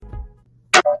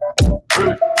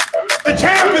The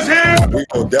champ is here. We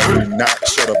will definitely not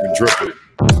shut up and dribble.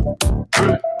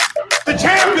 The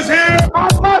champ is here. I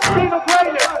must be the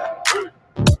greatest.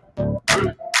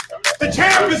 The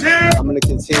champ is here. I'm going to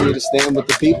continue to stand with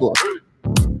the people.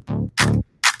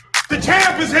 The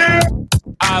champ is here.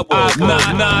 I will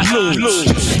not lose.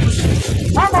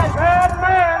 I'm a bad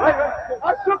man.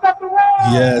 I took up the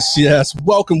world. Yes.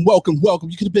 Welcome. You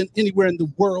could have been anywhere in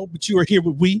the world, but you are here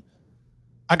with we.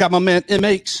 I got my man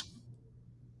MH.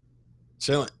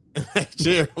 Chilling.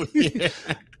 Chill. Yeah.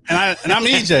 And I'm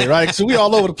EJ, right? So we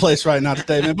all over the place right now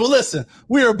today, man. But listen,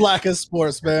 we are Black as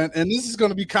Sports, man, and this is going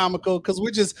to be comical because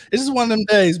it's just one of them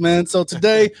days, man. So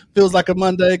today feels like a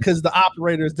Monday because the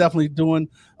operator is definitely doing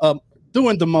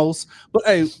the most. But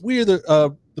hey, we're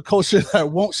the culture that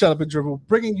won't shut up and dribble,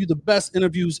 bringing you the best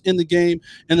interviews in the game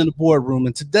and in the boardroom.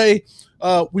 And today,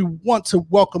 we want to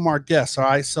welcome our guests. All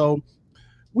right, so.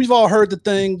 We've all heard the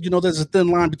thing, there's a thin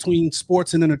line between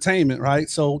sports and entertainment, right?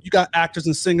 So you got actors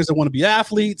and singers that want to be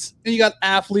athletes, and you got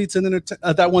athletes and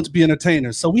that want to be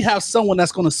entertainers. So we have someone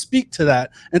that's going to speak to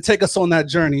that and take us on that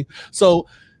journey. So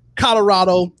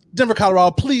Denver,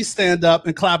 Colorado, please stand up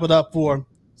and clap it up for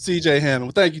CJ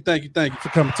Hammond. Thank you for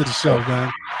coming to the show,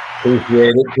 man.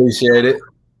 Appreciate it.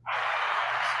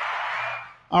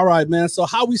 All right, man. So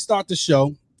how we start the show,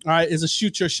 all right, is a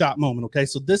shoot your shot moment, okay?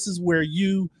 So this is where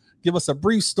you give us a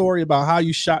brief story about how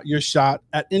you shot your shot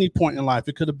at any point in life.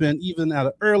 It could have been even at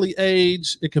an early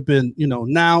age. It could have been,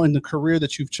 now in the career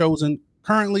that you've chosen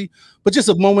currently, but just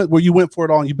a moment where you went for it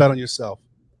all and you bet on yourself.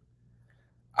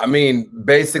 I mean,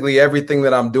 basically everything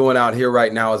that I'm doing out here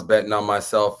right now is betting on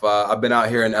myself. I've been out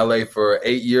here in LA for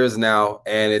 8 years now,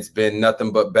 and it's been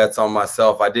nothing but bets on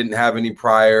myself. I didn't have any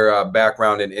prior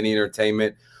background in any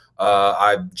entertainment.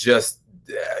 I just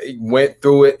went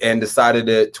through it and decided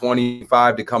at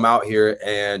 25 to come out here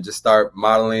and just start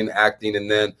modeling, acting.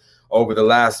 And then over the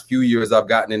last few years, I've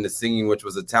gotten into singing, which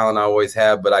was a talent I always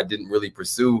had, but I didn't really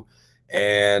pursue.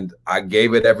 And I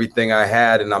gave it everything I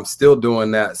had, and I'm still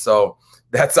doing that. So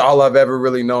that's all I've ever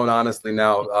really known, honestly,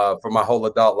 now for my whole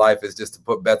adult life is just to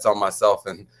put bets on myself.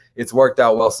 And it's worked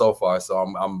out well so far. So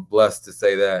I'm blessed to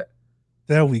say that.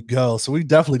 There we go. So we're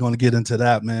definitely going to get into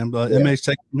that, man. But MH,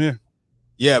 take it from here.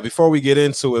 Yeah, before we get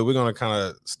into it, we're going to kind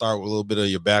of start with a little bit of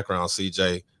your background,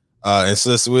 CJ. And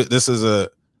since this is a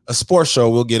sports show,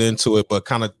 we'll get into it. But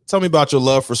kind of tell me about your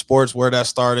love for sports, where that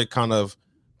started, kind of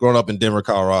growing up in Denver,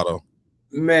 Colorado.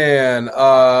 Man,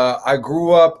 I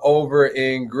grew up over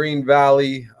in Green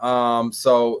Valley.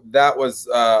 So that was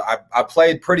I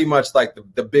played pretty much like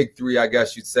the big three, I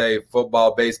guess you'd say,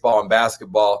 football, baseball, and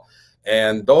basketball.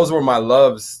 And those were my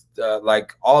loves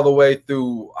like all the way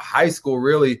through high school,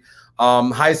 really.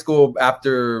 High school,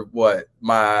 after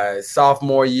my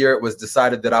sophomore year, it was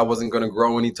decided that I wasn't going to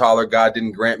grow any taller. God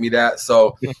didn't grant me that.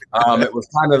 So it was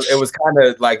kind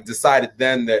of like decided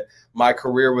then that my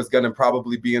career was going to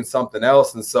probably be in something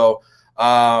else. And so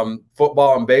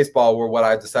football and baseball were what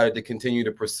I decided to continue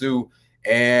to pursue.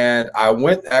 And I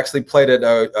played at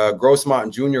a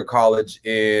Grossmont Junior College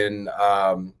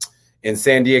in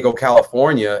San Diego,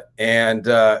 California, and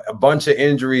a bunch of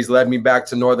injuries led me back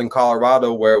to Northern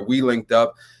Colorado where we linked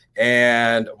up,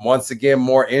 and once again,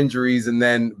 more injuries. And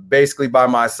then basically by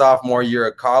my sophomore year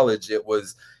of college, it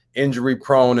was injury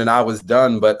prone and I was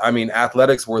done. But I mean,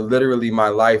 athletics were literally my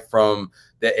life from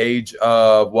the age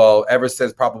of, ever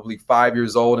since probably 5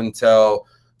 years old until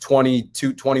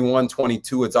 22, 21,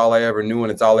 22, it's all I ever knew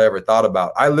and it's all I ever thought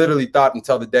about. I literally thought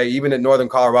until the day, even in Northern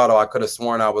Colorado, I could have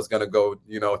sworn I was going to go,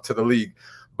 to the league.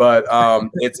 But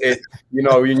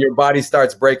when your body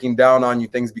starts breaking down on you,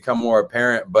 things become more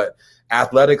apparent. But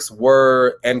athletics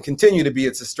were and continue to be,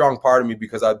 it's a strong part of me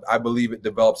because I believe it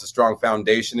develops a strong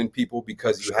foundation in people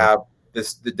because you have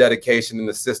the dedication and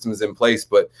the systems in place.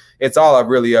 But it's all I've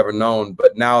really ever known.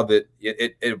 But now that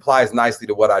it applies nicely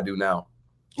to what I do now.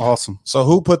 Awesome. So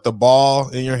who put the ball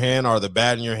in your hand or the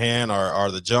bat in your hand or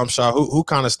the jump shot? Who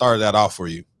kind of started that off for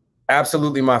you?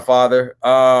 Absolutely my father.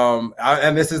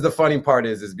 And this is the funny part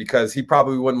is because he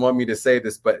probably wouldn't want me to say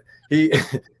this, but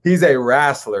he's a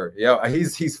wrestler.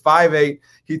 He's 5'8".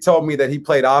 He told me that he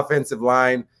played offensive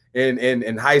line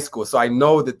in high school. So I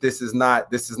know that this is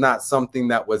not something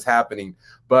that was happening.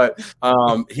 But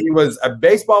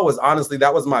baseball was honestly,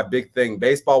 that was my big thing.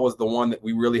 Baseball was the one that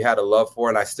we really had a love for,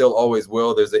 and I still always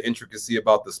will. There's an intricacy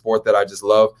about the sport that I just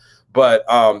love. But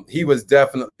he was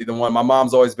definitely the one. My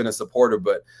mom's always been a supporter,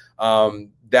 but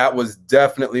that was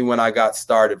definitely when I got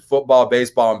started. Football,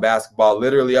 baseball, and basketball,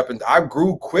 literally I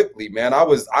grew quickly, man. I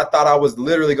thought I was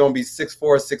literally going to be 6'4",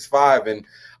 6'5", and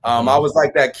I was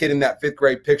like that kid in that 5th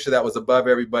grade picture that was above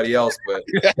everybody else, but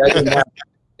that didn't happen.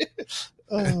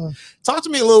 Talk to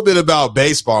me a little bit about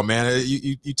baseball, man.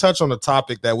 You touch on a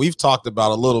topic that we've talked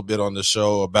about a little bit on the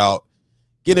show about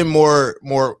getting more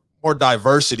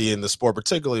diversity in the sport,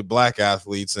 particularly black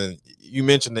athletes. And you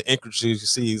mentioned the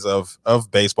intricacies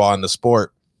of baseball and the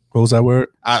sport. What was that word?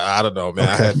 I don't know, man.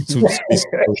 Okay. I had two pieces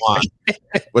of wine.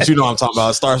 But you know what I'm talking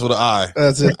about. It starts with an I.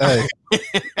 That's it. Hey,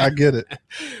 I get it.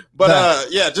 But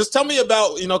yeah, just tell me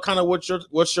about, kind of what's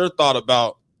your thought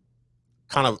about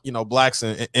kind of, blacks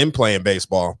in playing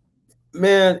baseball.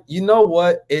 Man, you know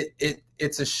what?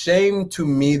 It's a shame to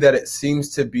me that it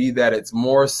seems to be that it's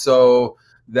more so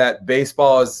that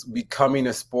baseball is becoming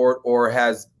a sport or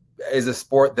is a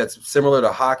sport that's similar to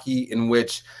hockey, in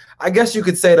which I guess you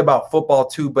could say it about football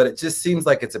too, but it just seems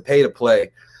like it's a pay to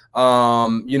play,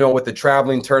 with the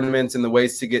traveling tournaments and the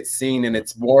ways to get seen. And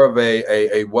it's more of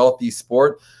a wealthy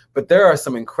sport, but there are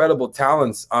some incredible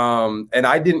talents. And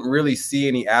I didn't really see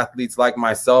any athletes like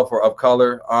myself or of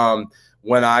color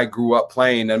when I grew up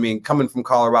playing. I mean, coming from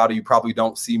Colorado, you probably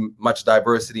don't see much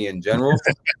diversity in general,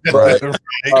 but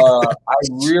I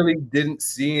really didn't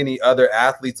see any other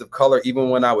athletes of color, even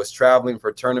when I was traveling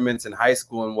for tournaments in high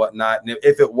school and whatnot. And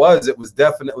if it was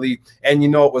definitely, and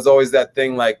it was always that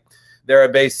thing, like they're a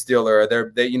base stealer,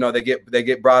 they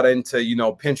get brought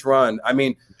into, pinch run. I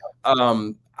mean,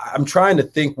 I'm trying to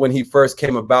think when he first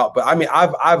came about, but I mean,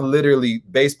 I've literally,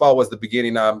 baseball was the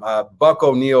beginning. Buck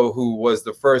O'Neil, who was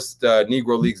the first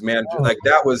Negro Leagues manager, like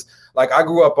that was like, I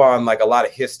grew up on like a lot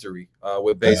of history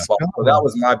with baseball. So that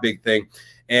was my big thing.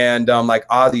 And like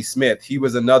Ozzie Smith, he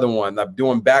was another one. I'm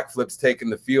doing backflips, taking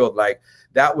the field. Like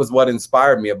that was what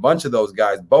inspired me. A bunch of those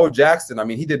guys. Bo Jackson, I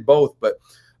mean, he did both, but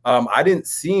I didn't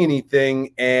see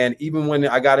anything. And even when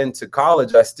I got into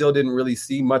college, I still didn't really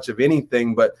see much of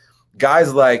anything, but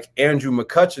guys like Andrew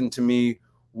McCutchen to me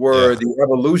were the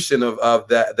evolution of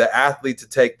the athlete to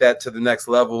take that to the next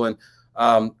level. And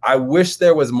I wish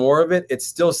there was more of it. It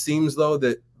still seems though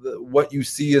that what you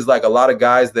see is like a lot of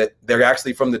guys that they're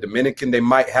actually from the Dominican. They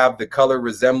might have the color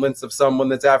resemblance of someone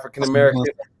that's African-American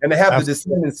and they have the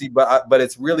descendancy, but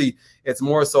it's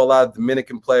more so a lot of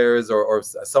Dominican players or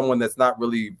someone that's not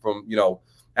really from,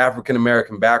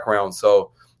 African-American background.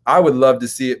 So I would love to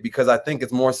see it because I think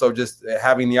it's more so just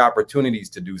having the opportunities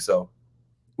to do so.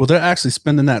 Well, they're actually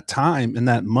spending that time and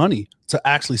that money to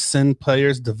actually send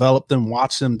players, develop them,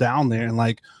 watch them down there and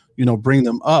bring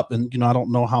them up. And, I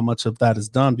don't know how much of that is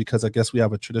done because I guess we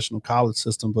have a traditional college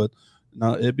system, but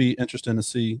it'd be interesting to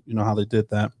see, how they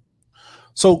did that.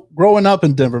 So growing up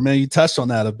in Denver, man, you touched on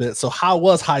that a bit. So how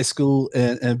was high school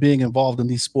and being involved in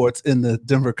these sports in the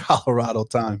Denver, Colorado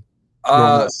time?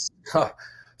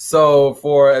 So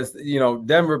for, as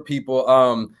Denver people,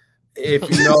 I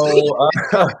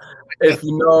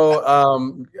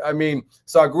mean,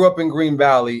 so I grew up in Green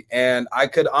Valley, and I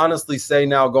could honestly say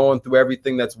now, going through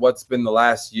everything that's what's been the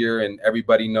last year, and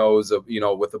everybody knows of,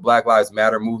 with the Black Lives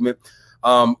Matter movement,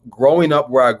 growing up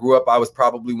where I grew up, I was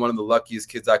probably one of the luckiest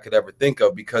kids I could ever think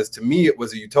of, because to me, it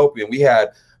was a utopia. We had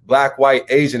Black, white,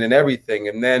 Asian, and everything.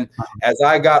 And then as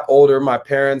I got older, my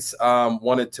parents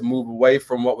wanted to move away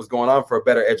from what was going on for a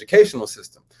better educational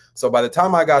system. So by the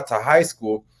time I got to high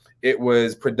school, it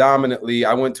was predominantly,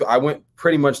 I went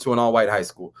pretty much to an all-white high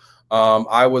school.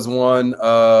 I was one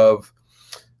of,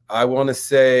 I want to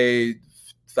say,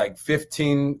 like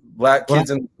 15 black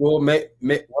kids in the school.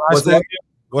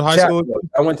 What high school?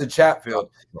 I went to Chatfield.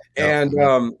 And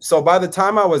so by the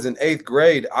time I was in 8th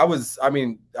grade,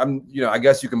 I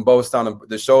guess you can boast on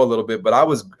the show a little bit, but I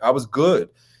was good.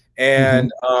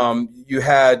 And you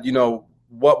had,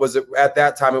 what was it at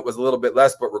that time? It was a little bit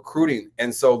less, but recruiting.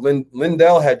 And so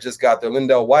Lindell had just got there,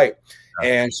 Lindell White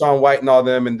and Sean White and all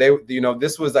them. And they,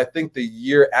 this was, I think, the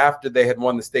year after they had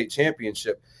won the state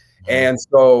championship. And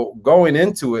so going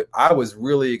into it, I was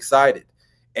really excited.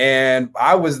 And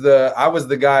I was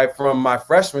the guy from my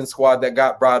freshman squad that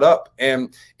got brought up,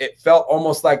 and it felt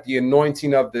almost like the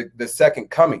anointing of the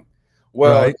second coming.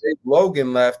 Well, Jake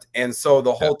Logan left, and so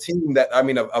the whole team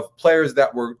of players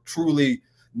that were truly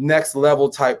next level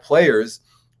type players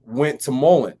went to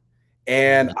Mullen.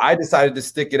 And I decided to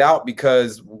stick it out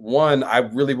because, one, I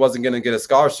really wasn't going to get a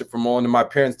scholarship from Mullen, and my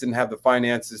parents didn't have the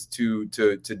finances to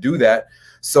do that.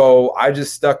 So I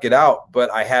just stuck it out,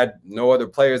 but I had no other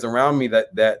players around me there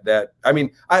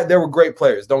were great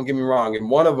players, don't get me wrong. And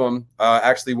one of them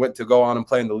actually went to go on and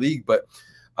play in the league, but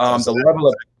the level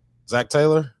of Zach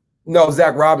Taylor? No,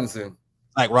 Zach Robinson.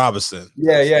 Zach Robinson.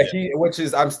 Yeah.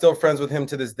 I'm still friends with him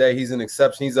to this day. He's an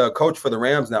exception. He's a coach for the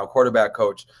Rams now, quarterback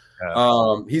coach.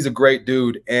 Yeah. He's a great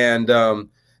dude. And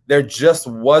there just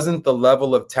wasn't the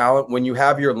level of talent when you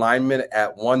have your lineman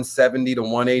at 170 to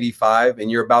 185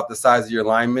 and you're about the size of your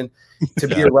lineman. To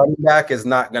be a running back is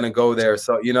not going to go there.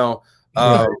 So,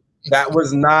 that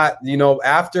was not,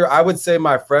 after I would say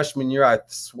my freshman year,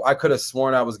 I could have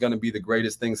sworn I was going to be the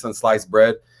greatest thing since sliced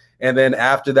bread. And then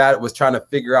after that, it was trying to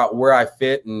figure out where I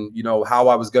fit and, how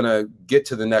I was going to get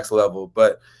to the next level.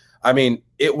 But I mean,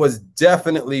 it was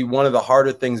definitely one of the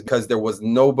harder things because there was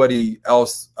nobody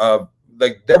else.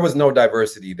 There was no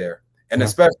diversity there, and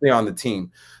especially on the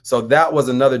team. So that was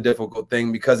another difficult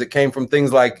thing because it came from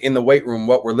things like in the weight room,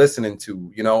 what we're listening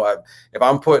to. If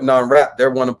I'm putting on rap,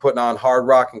 they're one putting on hard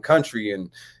rock and country,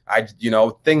 and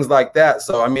things like that.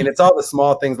 So I mean, it's all the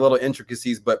small things, little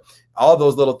intricacies, but all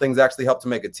those little things actually help to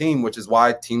make a team, which is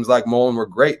why teams like Mullen were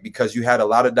great because you had a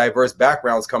lot of diverse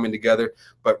backgrounds coming together,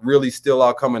 but really still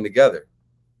all coming together.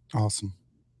 Awesome.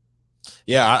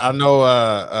 Yeah, I know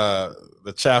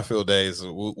the Chatfield days.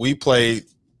 We played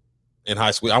in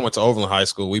high school. I went to Overland High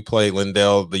School. We played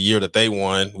Lindell the year that they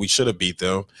won. We should have beat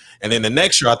them. And then the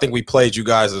next year, I think we played you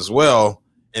guys as well,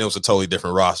 and it was a totally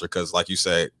different roster because, like you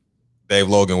said, Dave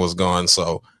Logan was gone.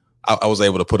 So I was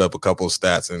able to put up a couple of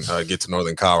stats and get to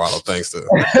Northern Colorado thanks to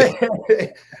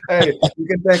Hey, you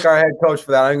can thank our head coach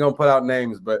for that. I ain't going to put out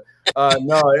names, but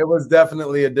no, it was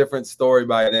definitely a different story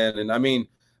by then. And I mean,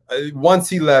 once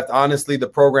he left, honestly, the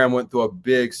program went through a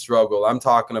big struggle. I'm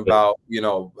talking about,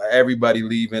 everybody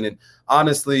leaving. And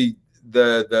honestly,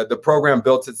 the program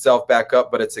built itself back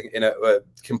up, but it's in a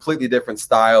completely different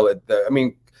style.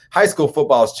 High school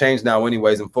football has changed now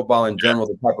anyways, and football in general,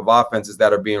 the type of offenses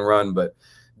that are being run, but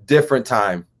different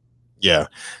time. Yeah.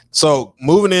 So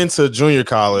moving into junior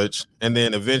college and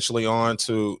then eventually on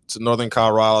to Northern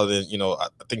Colorado, then, I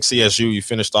think CSU you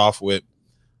finished off with.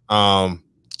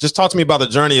 Just talk to me about the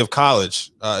journey of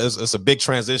college. It's a big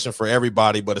transition for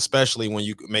everybody, but especially when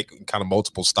you make kind of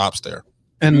multiple stops there.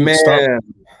 And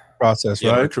process,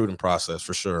 right? Recruiting process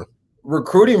for sure.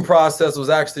 Recruiting process was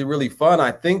actually really fun.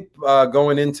 I think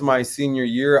going into my senior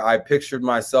year, I pictured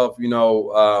myself,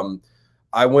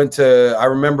 I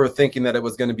remember thinking that it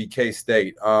was going to be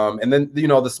K-State. And then,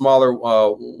 the smaller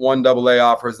 1AA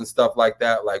offers and stuff like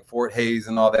that, like Fort Hays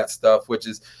and all that stuff,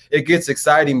 it gets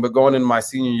exciting. But going into my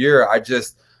senior year,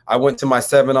 I went to my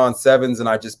 7-on-7s and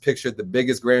I just pictured the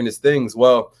biggest, grandest things.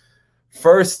 Well,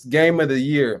 first game of the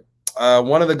year,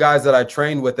 one of the guys that I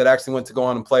trained with that actually went to go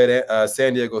on and play at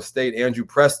San Diego State, Andrew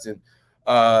Preston,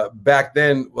 back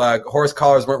then, horse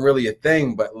collars weren't really a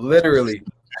thing, but literally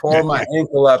tore my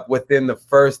ankle up in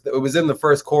the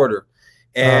first quarter.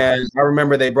 And I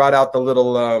remember they brought out the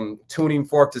little tuning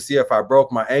fork to see if I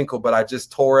broke my ankle, but I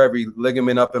just tore every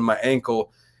ligament up in my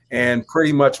ankle. And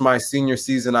pretty much my senior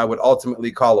season, I would ultimately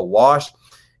call a wash.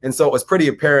 And so it was pretty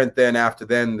apparent after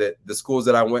then that the schools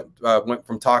that I went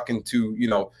from talking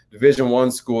to, Division I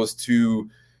schools to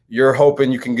you're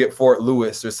hoping you can get Fort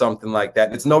Lewis or something like that.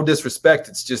 And it's no disrespect.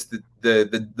 It's just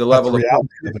the level of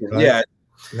competition. Right?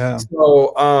 Yeah.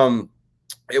 So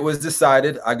it was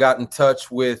decided. I got in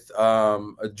touch with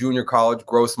a junior college,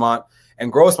 Grossmont.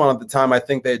 And Grossmont at the time, I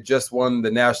think they had just won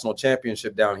the national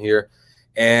championship down here.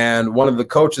 And one of the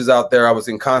coaches out there I was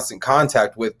in constant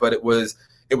contact with, but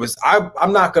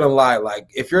I'm not going to lie. Like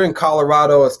if you're in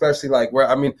Colorado, especially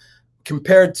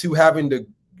compared to having to,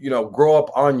 grow up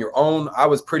on your own, I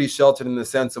was pretty sheltered in the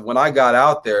sense of when I got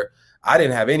out there, I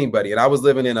didn't have anybody. And I was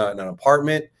living in an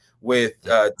apartment with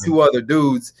 2 other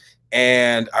dudes.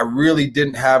 And I really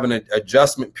didn't have an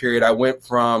adjustment period. I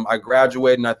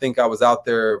graduated and I think I was out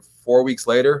there 4 weeks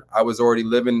later. I was already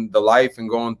living the life and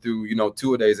going through,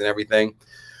 2-a-days and everything.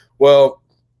 Well,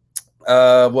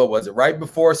 what was it? Right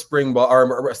before spring ball,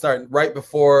 or starting right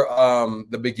before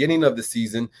the beginning of the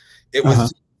season, it was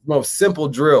the most simple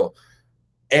drill.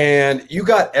 And you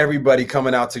got everybody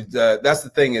coming out to that's the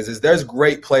thing is there's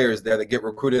great players there that get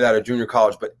recruited out of junior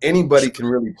college, but anybody can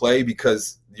really play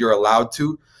because you're allowed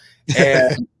to.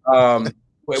 And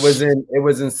it was in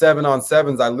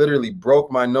 7-on-7s. I literally broke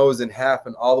my nose in half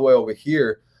and all the way over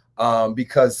here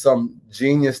because some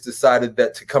genius decided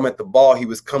that to come at the ball, he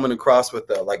was coming across with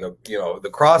the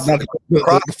cross,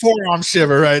 the forearm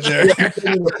shiver right there.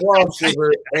 The forearm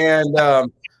shiver,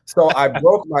 and so I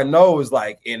broke my nose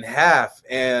in half,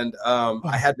 and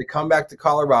I had to come back to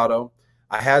Colorado.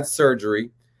 I had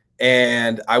surgery.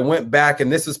 And I went back,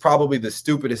 and this is probably the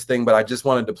stupidest thing, but I just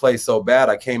wanted to play so bad.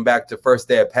 I came back to first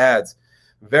day of pads.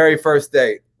 Very first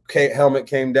day, helmet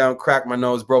came down, cracked my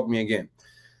nose, broke me again.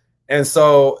 And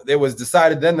so it was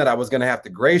decided then that I was going to have to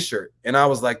gray shirt. And I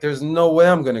was like, there's no way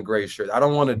I'm going to gray shirt. I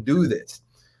don't want to do this.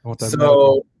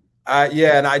 So,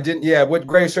 and I didn't. Yeah, what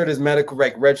gray shirt is medical,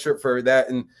 red shirt for that.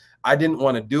 And I didn't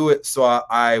want to do it. So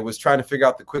I was trying to figure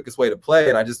out the quickest way to play.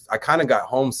 And I kind of got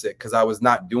homesick because I was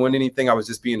not doing anything. I was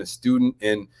just being a student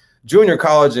in junior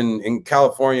college in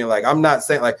California. Like, I'm not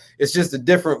saying like, it's just a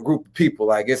different group of people.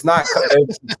 Like, it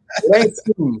ain't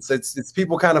students. It's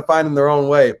people kind of finding their own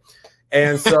way.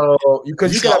 And so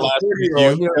because you got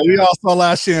we all saw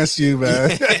Last Chance U,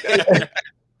 man.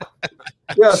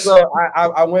 Yeah, so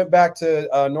I went back to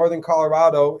Northern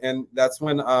Colorado, and that's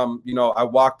when I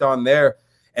walked on there.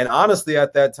 And honestly,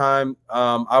 at that time,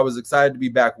 I was excited to be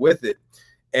back with it.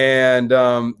 And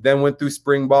then went through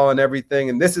spring ball and everything.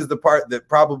 And this is the part that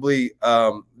probably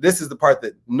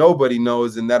that nobody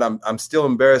knows, and that I'm still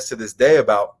embarrassed to this day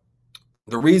about.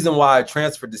 The reason why I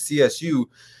transferred to CSU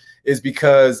is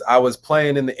because I was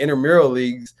playing in the intramural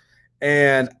leagues.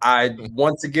 And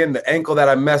once again, the ankle that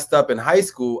I messed up in high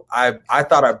school, I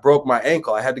thought I broke my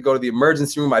ankle. I had to go to the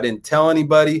emergency room. I didn't tell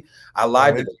anybody. I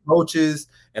lied to the coaches.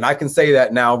 And I can say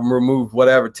that now, removed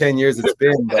whatever 10 years it's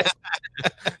been. But,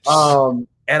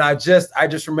 and I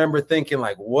just remember thinking,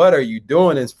 like, what are you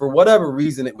doing? And for whatever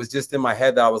reason, it was just in my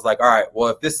head that I was like, all right, well,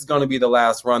 if this is going to be the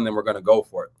last run, then we're going to go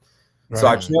for it. Right. So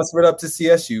I transferred up to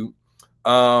CSU.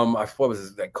 What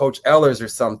was it, like Coach Ellers or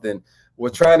something? We're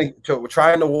trying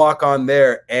to walk on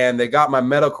there, and they got my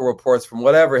medical reports from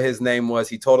whatever his name was.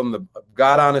 He told them the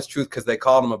God honest truth because they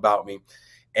called him about me.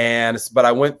 But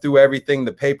I went through everything,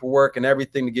 the paperwork and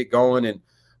everything to get going. And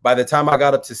by the time I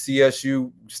got up to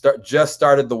CSU, just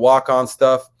started the walk-on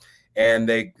stuff, and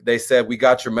they said, we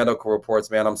got your medical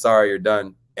reports, man. I'm sorry, you're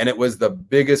done. And it was the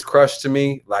biggest crush to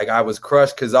me. Like, I was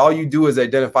crushed because all you do is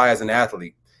identify as an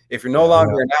athlete. If you're no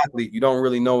longer an athlete, you don't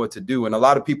really know what to do. And a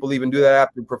lot of people even do that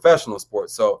after professional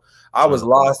sports. So I was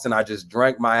lost, and I just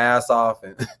drank my ass off,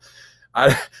 and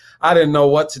I didn't know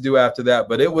what to do after that.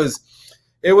 But it was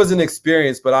an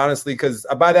experience. But honestly, because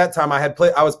by that time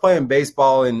I was playing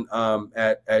baseball in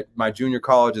at my junior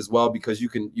college as well, because you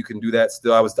can do that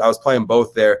still. I was playing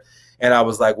both there, and I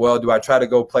was like, well, do I try to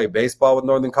go play baseball with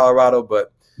Northern Colorado?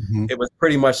 But it was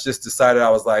pretty much just decided. I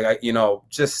was like,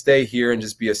 just stay here and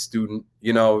just be a student,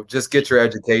 just get your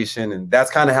education. And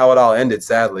that's kind of how it all ended,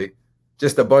 sadly.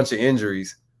 Just a bunch of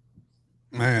injuries.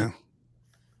 Man,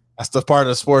 that's the part of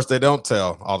the sports they don't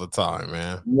tell all the time,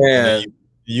 man. Yeah.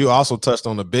 You also touched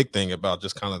on the big thing about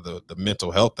just kind of the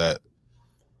mental health that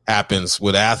happens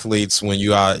with athletes when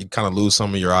you kind of lose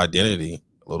some of your identity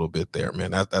a little bit there,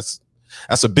 man.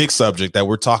 That's a big subject that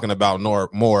we're talking about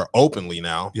more openly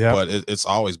now, but it's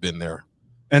always been there.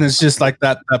 And it's just like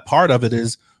that part of it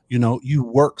is, you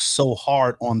work so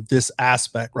hard on this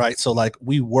aspect, right? So like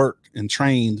we worked and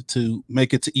trained to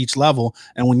make it to each level.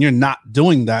 And when you're not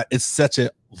doing that, it's such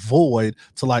a void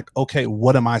to like, okay,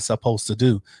 what am I supposed to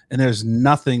do? And there's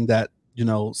nothing that,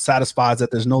 satisfies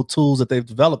that. There's no tools that they've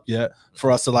developed yet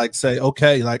for us to like say,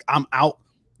 okay, like I'm out,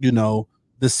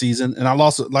 this season. And I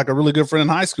lost like a really good friend in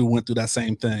high school went through that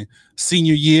same thing.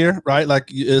 Senior year, right? Like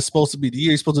it's supposed to be the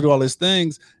year you're supposed to do all these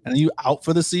ththings, and you out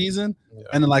for the season. Yeah.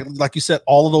 And then like you said,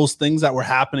 all of those things that were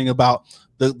happening about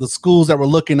the schools that were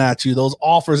looking at you, those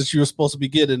offers that you were supposed to be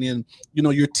getting, and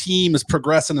your team is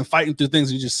progressing and fighting through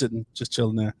things, and you're just sitting, just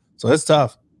chilling there. So it's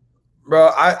tough. Bro,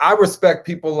 I respect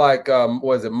people like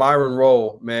Myron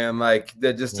Rolle, man, like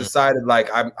that just decided like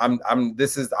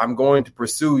I'm going to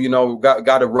pursue,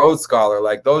 got a Rhodes Scholar.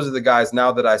 Like those are the guys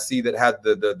now that I see that had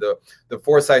the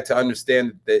foresight to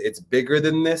understand that it's bigger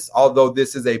than this. Although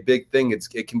this is a big thing,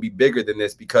 it can be bigger than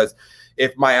this, because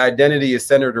if my identity is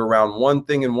centered around one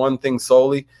thing and one thing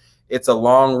solely, it's a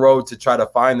long road to try to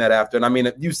find that after. And I mean,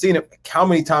 you've seen it. How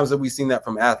many times have we seen that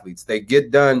from athletes? They get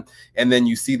done and then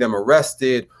you see them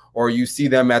arrested, or you see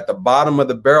them at the bottom of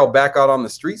the barrel back out on the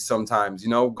streets sometimes,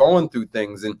 going through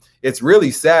things. And it's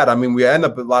really sad. I mean, we end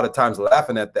up a lot of times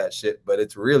laughing at that shit, but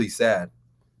it's really sad.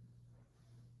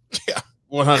 Yeah,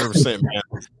 100%, man.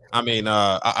 I mean,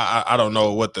 I don't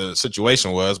know what the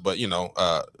situation was, but,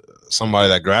 somebody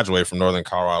that graduated from Northern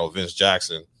Colorado, Vince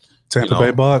Jackson, Tampa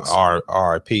Bay Bucks,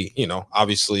 RIP,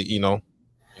 obviously,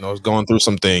 is going through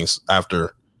some things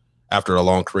after a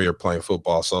long career playing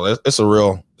football. So it's a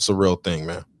real thing,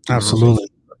 man. Absolutely.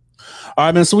 All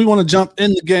right, man. So we want to jump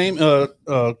in the game,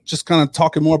 just kind of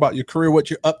talking more about your career, what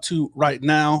you're up to right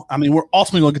now. I mean, we're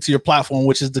ultimately going to get to your platform,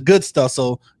 which is the good stuff.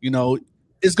 So,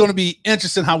 it's going to be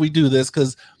interesting how we do this,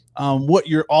 because what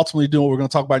you're ultimately doing, what we're going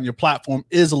to talk about in your platform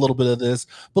is a little bit of this.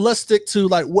 But let's stick to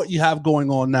like what you have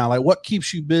going on now. Like what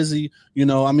keeps you busy?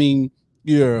 I mean,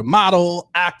 you're a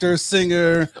model, actor,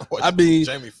 singer.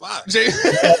 Jamie Foxx.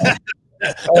 That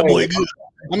boy good.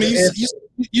 I mean,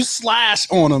 you slash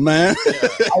on him, man.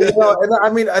 And I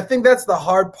mean, I think that's the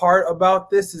hard part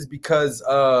about this, is because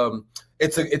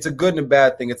it's a good and a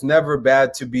bad thing. It's never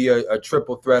bad to be a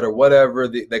triple threat or whatever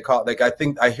they call it. Like, I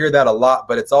think I hear that a lot,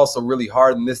 but it's also really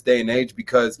hard in this day and age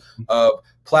because of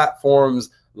platforms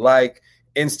like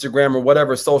Instagram or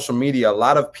whatever social media. A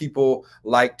lot of people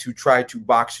like to try to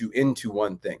box you into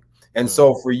one thing. And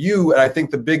so for you, and I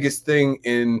think the biggest thing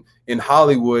in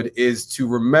Hollywood is to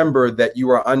remember that you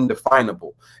are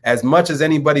undefinable. As much as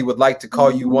anybody would like to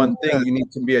call you one thing, you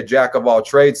need to be a jack of all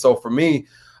trades. So for me,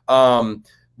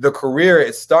 the career,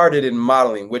 it started in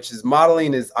modeling, which is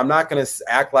I'm not going to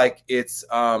act like it's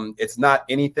not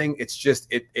anything. It's just,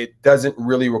 it doesn't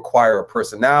really require a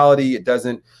personality. It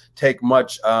doesn't take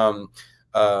much,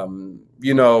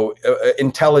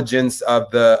 intelligence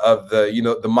of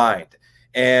the mind.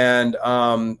 And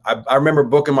I remember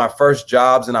booking my first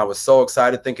jobs, and I was so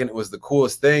excited, thinking it was the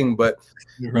coolest thing. But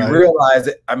you realize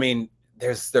it. I mean,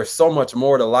 there's so much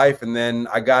more to life. And then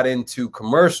I got into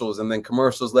commercials, and then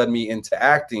commercials led me into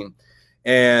acting.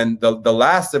 And the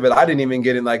last of it, I didn't even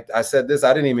get in. Like I said this,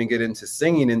 I didn't even get into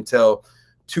singing until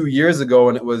 2 years ago,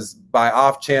 and it was by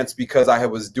off chance because I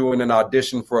was doing an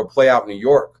audition for a play out in New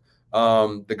York.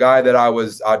 The guy that I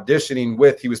was auditioning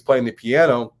with, he was playing the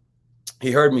piano.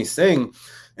 He heard me sing,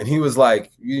 and he was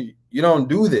like, you don't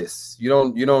do this.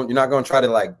 You're not going to try to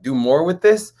like do more with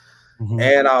this. Mm-hmm.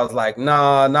 And I was like,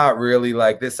 nah, not really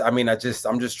like this. I mean, I'm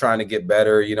just trying to get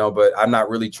better, but I'm not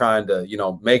really trying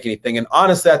to, make anything. And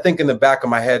honestly, I think in the back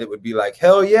of my head, it would be like,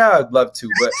 hell yeah, I'd love to.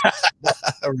 But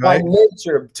by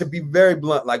nature, to be very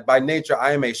blunt, like by nature,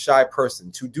 I am a shy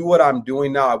person. To do what I'm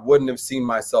doing now, I wouldn't have seen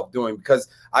myself doing, because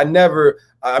not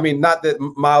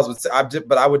that Miles would say,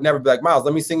 but I would never be like, Miles,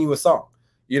 let me sing you a song.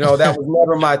 That was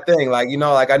never my thing. Like,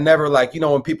 I never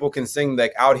when people can sing,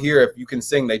 like out here, if you can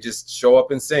sing, they just show up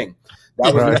and sing.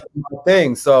 That was never my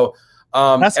thing. So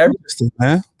that's interesting,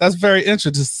 man. That's very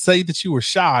interesting to say that you were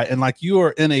shy and like you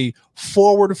are in a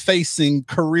forward-facing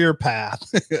career path,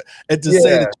 and to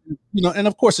say that and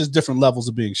of course there's different levels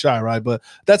of being shy, right? But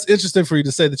that's interesting for you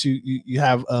to say that you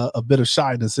have a bit of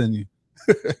shyness in you.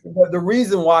 But the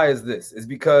reason why is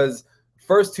because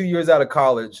first 2 years out of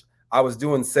college, I was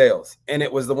doing sales, and it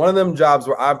was one of them jobs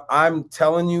where I'm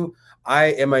telling you, I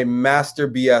am a master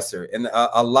BSer, and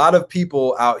a lot of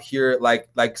people out here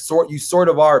you sort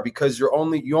of are, because you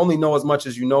only know as much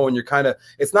as you know, and you're kind of,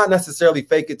 it's not necessarily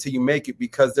fake it till you make it,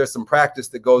 because there's some practice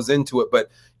that goes into it, but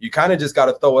you kind of just got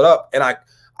to throw it up. And I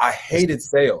hated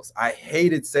sales. I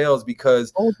hated sales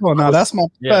because hold on, now that's my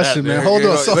profession, man. Hold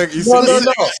on. So,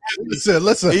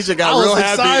 listen. He just got real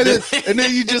excited, and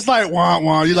then you just like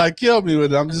wah. You like kill me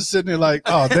with it. I'm just sitting there like,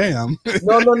 oh damn.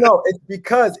 No.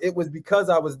 It was because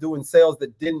I was doing sales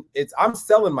that didn't. I'm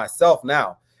selling myself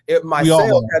now. My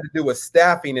sales had to do with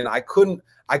staffing, and I couldn't.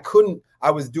 I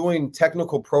was doing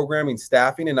technical programming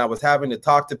staffing, and I was having to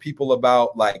talk to people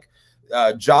about like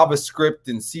JavaScript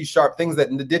and C# things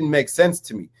that didn't make sense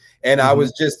to me. And I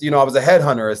was just, I was a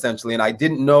headhunter essentially, and I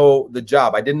didn't know the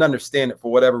job. I didn't understand it for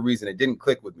whatever reason. It didn't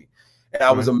click with me. And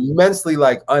I was immensely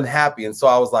like unhappy. And so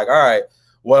I was like, all right,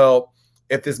 well,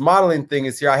 if this modeling thing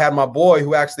is here, I had my boy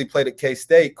who actually played at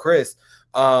K-State, Chris.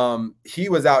 He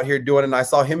was out here doing it, and I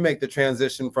saw him make the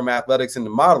transition from athletics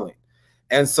into modeling.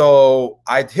 And so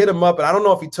I hit him up, and I don't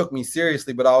know if he took me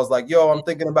seriously, but I was like, yo, I'm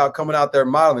thinking about coming out there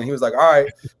modeling. He was like, all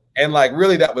right. And like,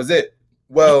 really, that was it.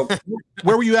 Well,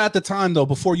 where were you at the time though,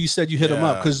 before you said you hit him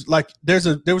up? Because like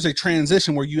there was a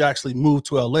transition where you actually moved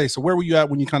to LA. So where were you at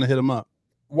when you kind of hit him up?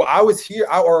 Well, I was here,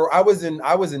 I was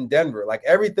in Denver. Like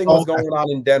everything was going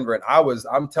on in Denver, and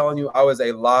I'm telling you, I was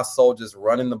a lost soul, just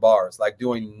running the bars, like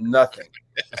doing nothing.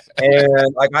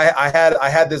 And like I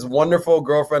had this wonderful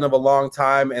girlfriend of a long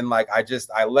time, and like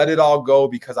I let it all go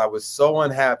because I was so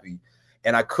unhappy.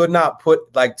 And I could not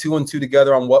put like 2 and 2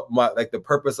 together on what the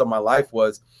purpose of my life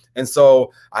was. And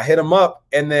so I hit him up,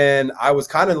 and then I was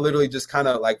kind of literally just kind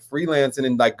of like freelancing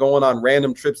and like going on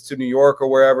random trips to New York or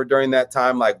wherever during that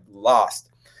time, like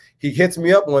lost. He hits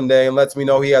me up one day and lets me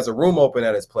know he has a room open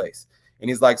at his place. And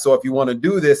he's like, so if you want to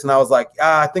do this, and I was like,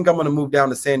 I think I'm going to move down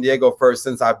to San Diego first,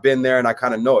 since I've been there and I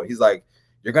kind of know it. He's like,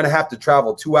 you're going to have to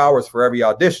travel 2 hours for every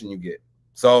audition you get.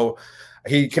 So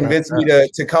he convinced me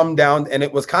to come down, and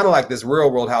it was kind of like this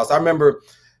real world house. I remember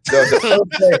the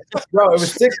first day, bro, it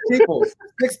was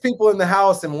 6 people in the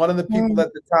house, and one of the people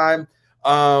at the time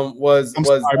was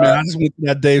sorry, man. I just went to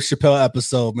that Dave Chappelle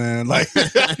episode, man. Like,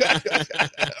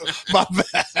 my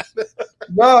bad.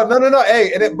 No.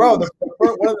 Hey, and bro,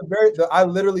 I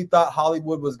literally thought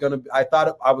Hollywood was I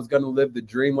thought I was gonna live the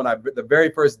dream when the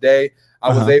very first day I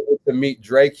was able to meet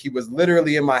Drake. He was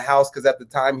literally in my house because at the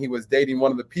time he was dating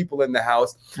one of the people in the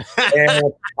house, and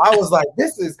I was like,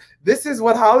 this is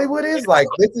what Hollywood is like.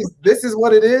 This is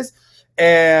what it is.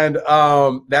 And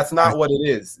that's not what it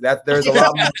is. That there's a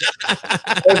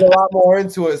lot more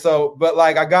into it. So, but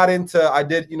like I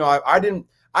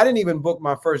didn't even book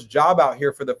my first job out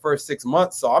here for the first 6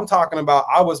 months. So I'm talking about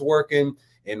I was working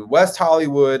in West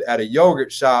Hollywood at a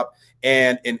yogurt shop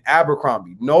and in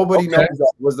Abercrombie. Nobody knows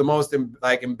that was the most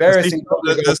embarrassing.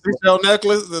 The seashell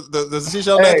necklace, the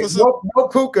seashell necklace. No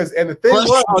pukas. And the thing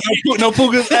was, no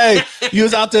pukas. Hey, you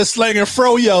was out there slinging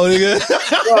froyo, nigga.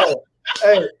 Bro,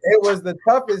 hey, it was the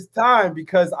toughest time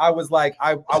because I was like,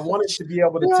 I wanted to be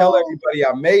able to tell everybody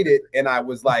I made it, and I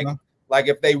was like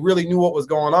if they really knew what was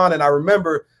going on. And I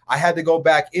remember I had to go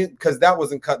back in because that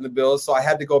wasn't cutting the bills, so I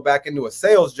had to go back into a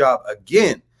sales job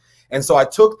again. And so I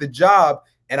took the job.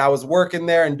 And I was working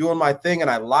there and doing my thing, and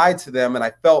I lied to them, and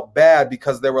I felt bad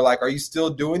because they were like, "Are you still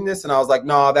doing this?" And I was like,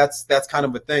 "No, that's kind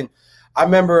of a thing." I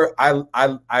remember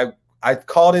I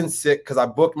called in sick because I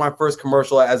booked my first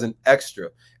commercial as an extra.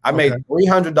 I made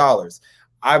 $300.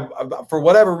 For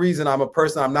whatever reason,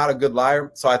 I'm not a good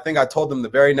liar, so I think I told them the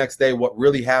very next day what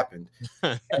really happened,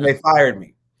 and they fired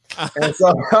me. And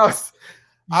so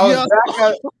I was back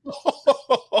out.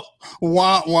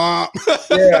 Womp womp.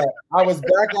 Yeah, I was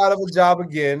back out of a job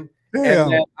again. Damn.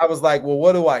 And then I was like, well,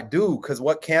 what do I do? Because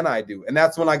what can I do? And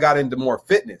that's when I got into more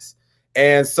fitness.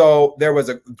 And so there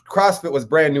was CrossFit was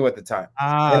brand new at the time.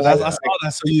 I saw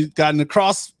that. So you got into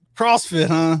CrossFit,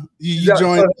 huh? You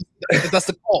joined. That's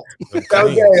the cult.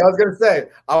 Okay, I was gonna say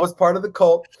I was part of the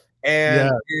cult, and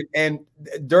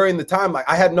during the time, like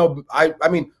I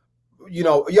mean. You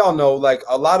know, y'all know, like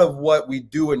a lot of what we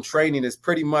do in training is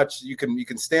pretty much you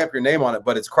can stamp your name on it,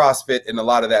 but it's CrossFit in a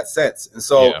lot of that sense. And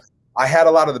so I had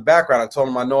a lot of the background. I told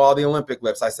him I know all the Olympic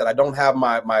lifts. I said I don't have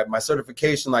my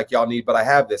certification like y'all need, but I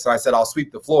have this. So I said I'll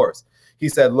sweep the floors. He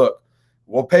said, look,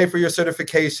 we'll pay for your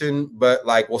certification, but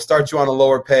like we'll start you on a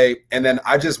lower pay. And then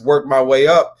I just worked my way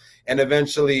up and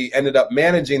eventually ended up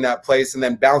managing that place and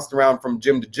then bounced around from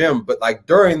gym to gym. But like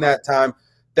during that time,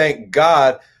 thank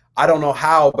God. I don't know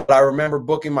how, but I remember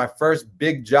booking my first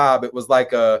big job. It was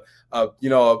like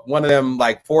one of them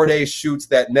like 4-day shoots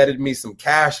that netted me some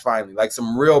cash finally, like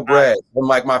some real bread. And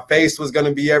like my face was going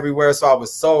to be everywhere. So I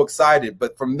was so excited.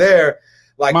 But from there,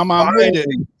 like my mom made it.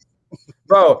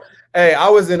 Bro, hey, I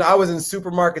was in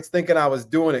supermarkets thinking I was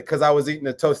doing it because I was eating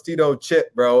a Tostito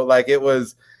chip, bro. Like it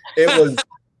was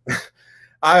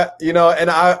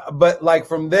but like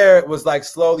from there, it was like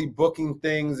slowly booking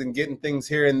things and getting things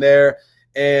here and there.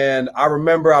 And I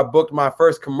remember I booked my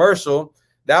first commercial.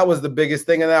 That was the biggest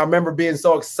thing. And I remember being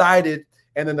so excited.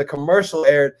 And then the commercial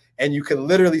aired and you could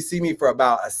literally see me for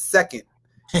about a second.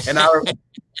 And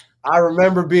I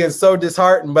remember being so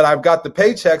disheartened, but I've got the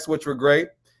paychecks, which were great.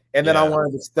 And then I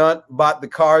wanted to stunt, bought the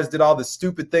cars, did all the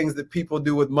stupid things that people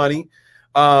do with money.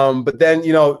 But then,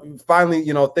 finally,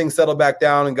 things settled back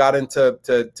down and got into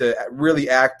to really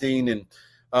acting and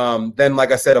then,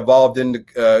 like I said, evolved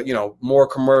into, more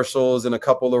commercials and a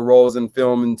couple of roles in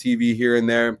film and TV here and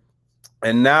there.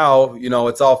 And now,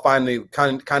 it's all finally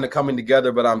kind of coming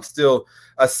together, but I'm still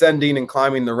ascending and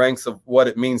climbing the ranks of what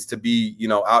it means to be,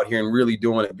 out here and really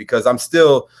doing it because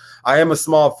I am a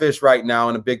small fish right now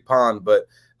in a big pond, but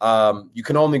you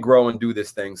can only grow and do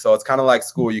this thing. So it's kind of like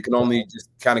school. You can only just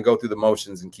kind of go through the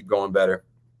motions and keep going better.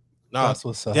 No, that's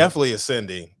what's up. Definitely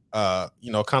ascending, kind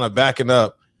of backing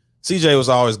up. CJ was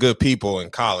always good people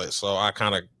in college, so I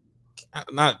kind of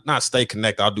not stay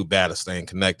connected. I'll do bad at staying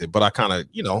connected, but I kind of,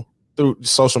 through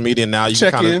social media now, you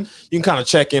can kind of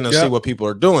check in and see what people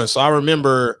are doing. So I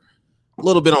remember a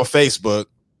little bit on Facebook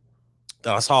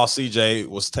that I saw CJ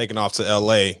was taking off to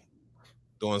LA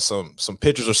doing some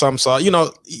pictures or something. So,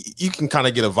 you can kind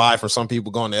of get a vibe from some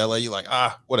people going to LA. You're like,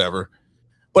 whatever.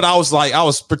 But I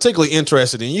was particularly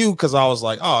interested in you because I was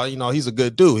like, oh, he's a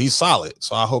good dude. He's solid.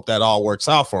 So I hope that all works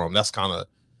out for him. That's kind of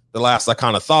the last I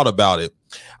kind of thought about it.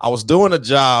 I was doing a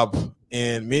job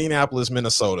in Minneapolis,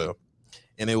 Minnesota.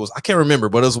 And it was, I can't remember,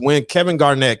 but it was when Kevin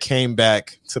Garnett came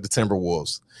back to the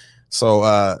Timberwolves. So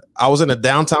I was in a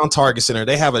downtown Target Center.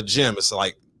 They have a gym. It's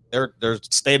like their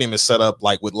stadium is set up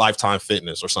like with Lifetime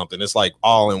Fitness or something. It's like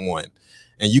all in one.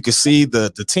 And you could see the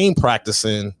team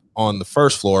practicing on the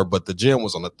first floor, but the gym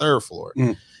was on the third floor.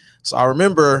 So I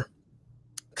remember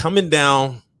coming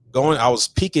down, I was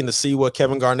peeking to see what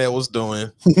Kevin Garnett was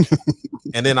doing.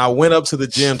 And then I went up to the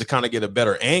gym to kind of get a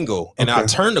better angle. And I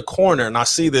turned the corner and I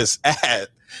see this ad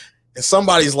and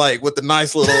somebody's like with the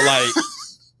nice little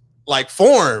like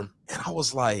form. And I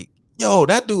was like, yo,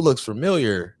 that dude looks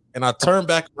familiar. And I turned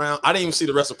back around. I didn't even see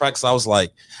the rest of practice. I was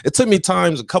like, it took me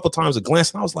a couple times to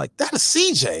glance, and I was like, that is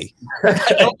CJ.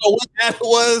 I don't know what that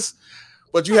was,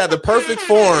 but you had the perfect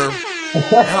form.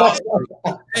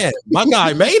 Man, my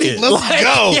guy made it. Let's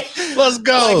go. Let's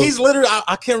go. Like, he's literally,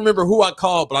 I can't remember who I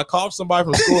called, but I called somebody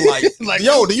from school like,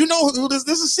 yo, do you know who this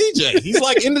is? CJ. He's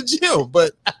like in the gym,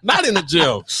 but not in the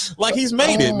gym. Like, he's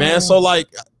made it, man. So like,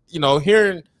 you know,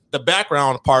 hearing the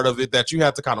background part of it, that you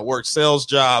have to kind of work sales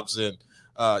jobs and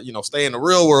you know, stay in the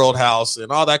real world house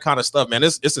and all that kind of stuff, man.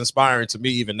 It's inspiring to me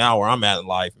even now where I'm at in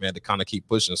life, man, to kind of keep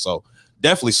pushing. So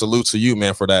definitely salute to you,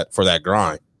 man, for that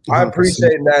grind. I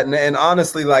appreciate that. And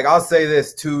honestly, like, I'll say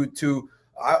this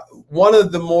one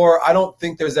of the more, I don't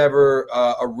think there's ever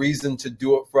a reason to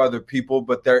do it for other people,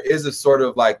 but there is a sort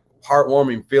of like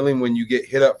heartwarming feeling when you get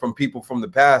hit up from people from the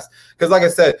past. Because like I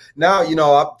said, now, you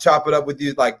know, I'll chop it up with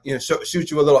you, like, you know,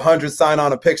 shoot you a little 100 sign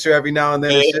on a picture every now and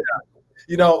then. And shit.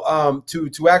 You know,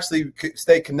 to actually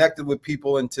stay connected with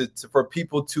people and for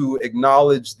people to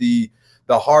acknowledge the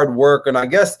hard work, and I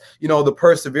guess, you know, the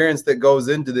perseverance that goes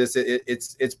into this,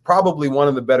 it's probably one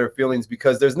of the better feelings,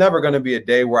 because there's never going to be a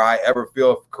day where I ever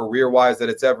feel career-wise that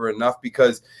it's ever enough,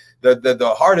 because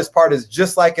the hardest part is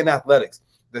just like in athletics.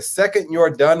 The second you're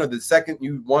done or the second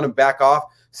you want to back off,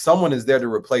 someone is there to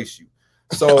replace you.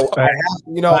 So I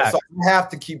have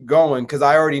to keep going, because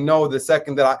I already know the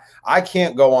second that I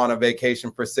can't go on a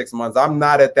vacation for 6 months. I'm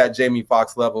not at that Jamie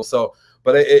Foxx level. So,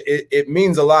 but it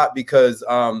means a lot, because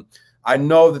I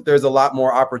know that there's a lot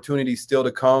more opportunity still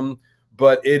to come,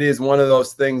 but it is one of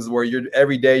those things where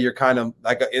every day you're kind of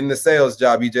like in the sales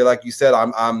job, EJ, like you said,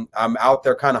 I'm out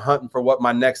there kind of hunting for what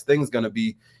my next thing's going to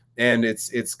be. And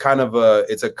it's kind of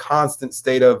a constant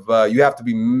state of you have to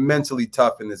be mentally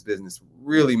tough in this business,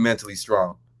 really mentally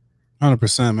strong.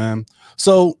 100%, man.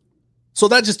 So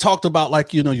that just talked about,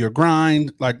 like, you know, your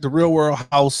grind, like the real world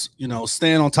house, you know,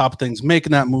 staying on top of things,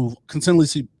 making that move,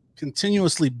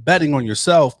 continuously betting on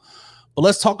yourself. But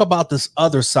let's talk about this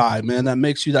other side, man, that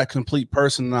makes you that complete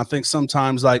person. And I think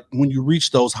sometimes, like, when you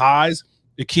reach those highs,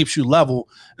 it keeps you level.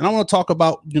 And I want to talk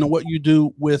about, you know, what you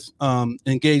do with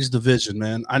Engage Division,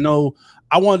 man. I know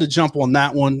I wanted to jump on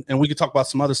that one, and we could talk about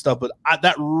some other stuff, but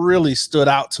that really stood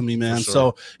out to me, man. Sure.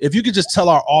 So if you could just tell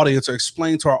our audience, or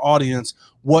explain to our audience,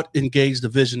 what Engage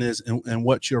Division is and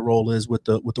what your role is with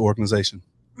the organization.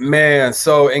 Man,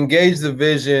 so Engage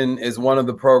Division is one of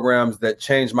the programs that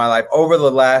changed my life. Over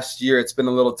the last year, it's been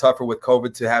a little tougher with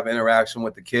COVID to have interaction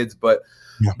with the kids, but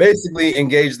basically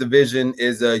Engage Division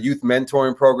is a youth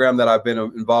mentoring program that I've been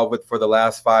involved with for the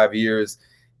last 5 years,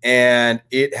 and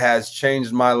it has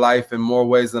changed my life in more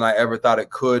ways than I ever thought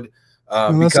it could.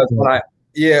 Because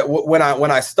when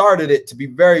I started it, to be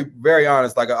very, very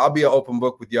honest, like, I'll be an open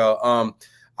book with y'all.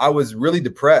 I was really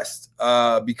depressed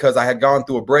because I had gone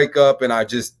through a breakup, and I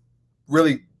just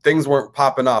really, things weren't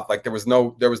popping off. Like, there was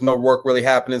no work really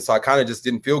happening. So I kind of just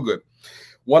didn't feel good.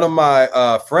 One of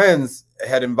my friends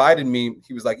had invited me.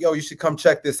 He was like, yo, you should come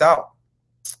check this out.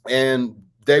 And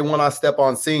day one, I step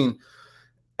on scene,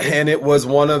 and it was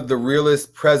one of the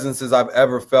realest presences I've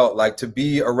ever felt. Like, to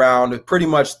be around pretty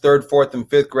much 3rd, 4th, and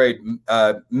 5th grade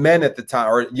men at the time,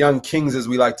 or young kings, as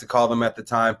we like to call them at the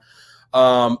time.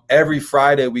 Every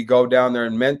Friday we go down there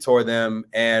and mentor them,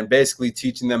 and basically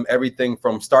teaching them everything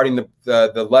from starting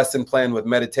the lesson plan with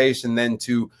meditation, then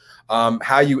to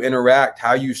how you interact,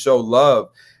 how you show love,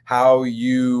 how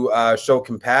you show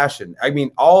compassion. I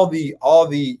mean, all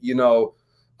the you know,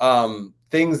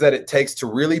 things that it takes to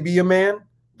really be a man,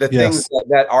 the things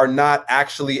that are not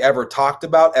actually ever talked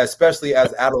about, especially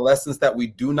as adolescents, that we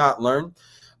do not learn.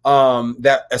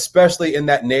 That especially in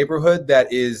that neighborhood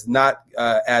that is not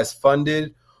as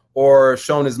funded or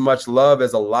shown as much love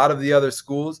as a lot of the other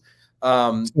schools.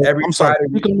 Every Friday,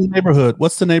 the neighborhood.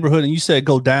 What's the neighborhood? And you said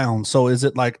go down. So is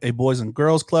it like a boys and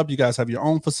girls club? You guys have your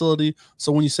own facility.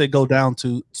 So when you say go down,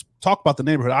 to talk about the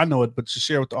neighborhood, I know it, but to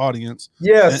share with the audience.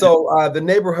 Yeah. So the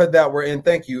neighborhood that we're in,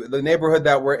 thank you. The neighborhood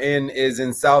that we're in is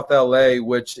in South LA,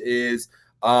 which is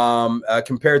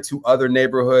compared to other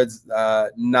neighborhoods,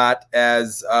 not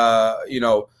as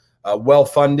well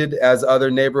funded as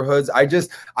other neighborhoods.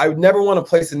 I would never want to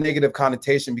place a negative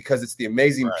connotation, because it's the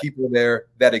amazing people there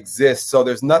that exist. So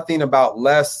there's nothing about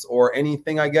less or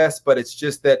anything, I guess, but it's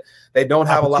just that they don't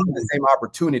have a lot of the same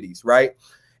opportunities, right?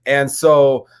 And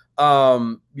so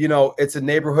it's a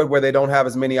neighborhood where they don't have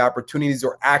as many opportunities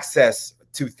or access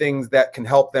to things that can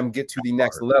help them get to the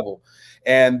next level.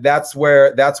 And that's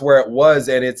where it was.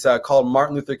 And it's called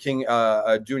Martin Luther King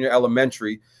Jr.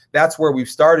 Elementary. That's where we've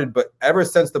started. But ever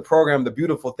since the program, the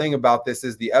beautiful thing about this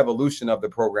is the evolution of the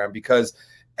program, because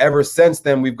ever since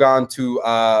then, we've gone to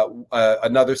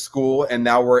another school, and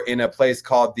now we're in a place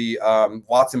called the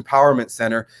Watts Empowerment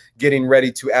Center, getting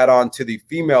ready to add on to the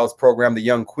females program, the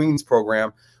Young Queens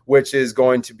program, which is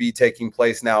going to be taking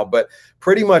place now. But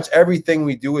pretty much everything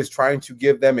we do is trying to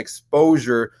give them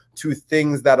exposure to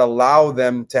things that allow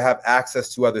them to have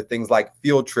access to other things like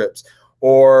field trips,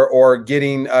 or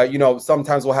getting,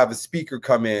 sometimes we'll have a speaker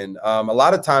come in. A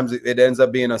lot of times it ends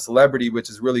up being a celebrity, which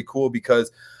is really cool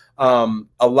because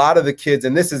a lot of the kids,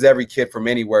 and this is every kid from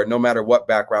anywhere, no matter what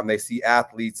background, they see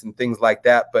athletes and things like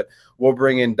that, but we'll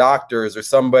bring in doctors or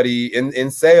somebody in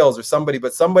sales or somebody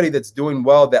that's doing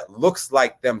well that looks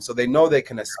like them, so they know they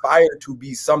can aspire to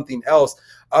be something else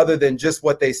other than just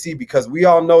what they see, because we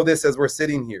all know this as we're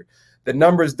sitting here. The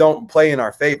numbers don't play in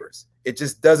our favors. It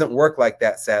just doesn't work like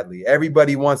that, sadly.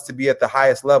 Everybody wants to be at the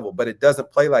highest level, but it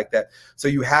doesn't play like that. So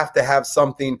you have to have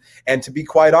something. And to be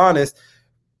quite honest,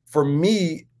 for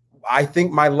me, I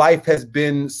think my life has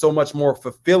been so much more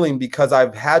fulfilling because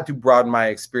I've had to broaden my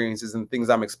experiences and things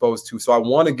I'm exposed to. So I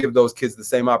want to give those kids the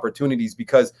same opportunities,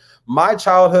 because my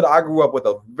childhood, I grew up with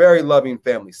a very loving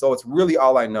family. So it's really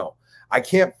all I know. I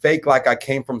can't fake like I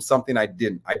came from something I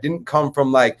didn't. I didn't come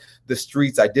from like the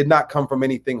streets. I did not come from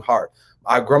anything hard.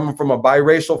 I grew up from a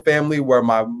biracial family where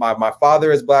my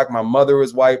father is black, my mother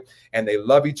is white, and they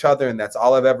love each other. And that's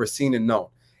all I've ever seen and known.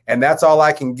 And that's all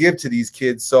I can give to these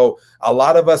kids. So a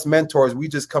lot of us mentors, we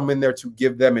just come in there to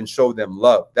give them and show them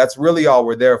love. That's really all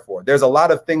we're there for. There's a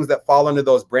lot of things that fall into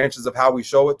those branches of how we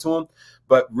show it to them,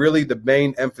 but really the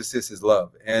main emphasis is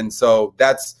love. And so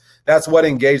that's what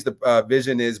Engage the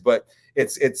Vision is. But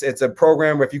it's a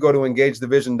program where if you go to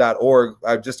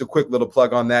engagethevision.org, just a quick little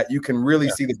plug on that, you can really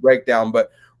see the breakdown.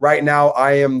 But right now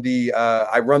I am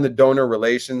I run the donor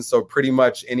relations. So pretty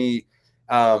much anything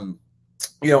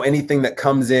that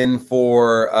comes in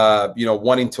for,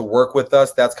 wanting to work with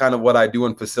us, that's kind of what I do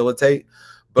and facilitate.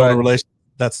 But donor relations,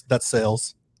 that's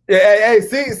sales. Yeah,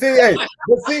 see,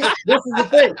 but see, this is the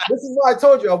thing. This is why I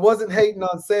told you I wasn't hating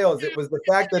on sales. It was the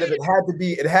fact that if it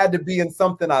had to be in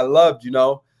something I loved,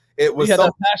 It was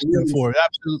something passion for it.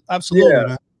 Absolutely, yeah.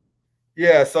 Man.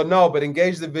 Yeah, so no, but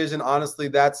Engage the Vision, honestly,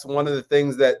 that's one of the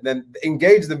things that then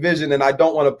Engage the Vision, and I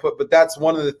don't want to but that's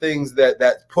one of the things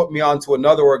that put me onto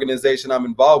another organization I'm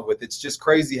involved with. It's just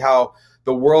crazy how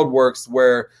the world works,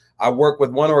 where I work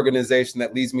with one organization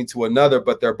that leads me to another,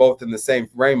 but they're both in the same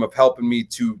frame of helping me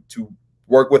to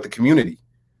work with the community.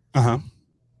 Uh-huh.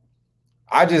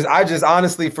 I just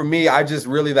honestly, for me, I just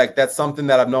really like, that's something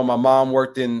that I've known. My mom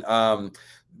worked in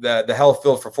the health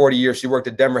field for 40 years. She worked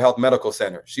at Denver Health Medical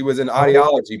Center. She was in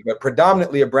audiology, but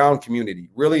predominantly a brown community.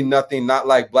 Really nothing, not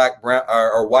like black, brown,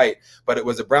 or white, but it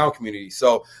was a brown community.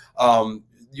 So,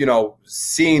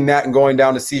 seeing that and going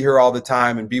down to see her all the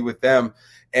time and be with them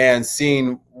and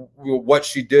seeing what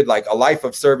she did, like a life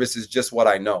of service is just what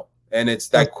I know. And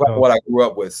it's what I grew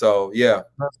up with. So, yeah.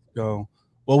 Let's go.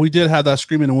 Well, we did have that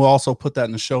screaming, and we'll also put that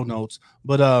in the show notes.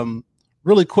 But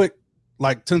really quick,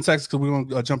 like 10 seconds, because we're going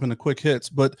to jump into quick hits.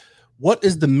 But what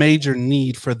is the major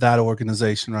need for that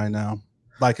organization right now?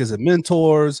 Like, is it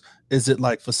mentors? Is it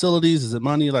like facilities? Is it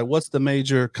money? Like, what's the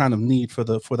major kind of need for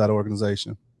that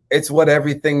organization? It's what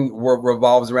everything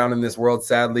revolves around in this world.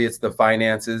 Sadly, it's the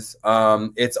finances.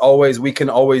 We can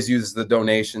always use the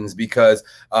donations, because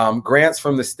grants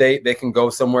from the state, they can go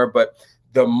somewhere. But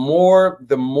the more,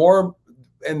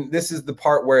 and this is the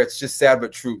part where it's just sad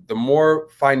but true, the more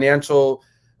financial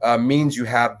means you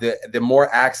have, the more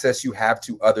access you have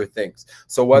to other things.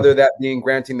 So whether that being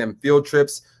granting them field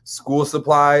trips, school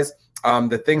supplies,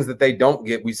 the things that they don't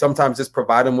get, we sometimes just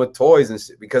provide them with toys and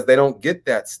shit, because they don't get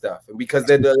that stuff. And because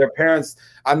their parents,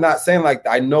 I'm not saying like,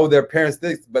 I know their parents,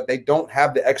 but they don't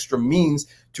have the extra means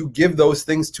to give those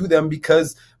things to them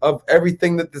because of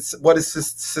everything what is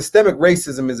systemic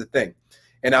racism is a thing.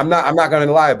 And I'm not going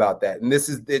to lie about that. And it's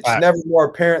never more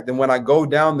apparent than when I go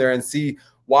down there and see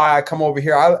why I come over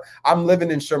here. I'm living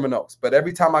in Sherman Oaks, but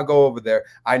every time I go over there,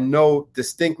 I know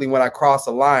distinctly when I cross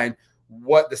a line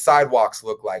what the sidewalks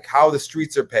look like, how the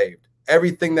streets are paved,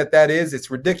 everything that is,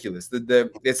 it's ridiculous.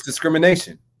 It's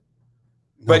discrimination.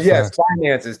 But yes,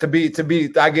 finances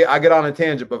I get on a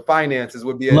tangent, but finances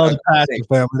would be a passion,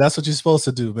 family. That's what you're supposed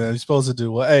to do, man. You're supposed to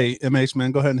do. Well, hey, MH,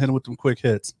 man, go ahead and hit him with them quick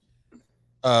hits.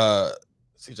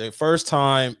 CJ, first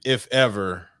time, if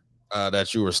ever,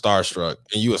 that you were starstruck,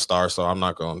 and you a star, so I'm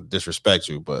not going to disrespect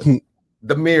you, but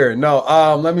the mirror.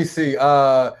 No, let me see.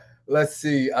 Let's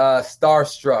see.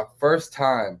 Starstruck, first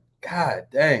time. God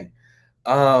dang.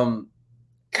 God.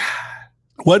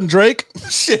 Wasn't Drake?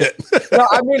 Shit. No,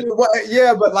 I mean,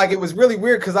 yeah, but like it was really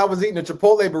weird because I was eating a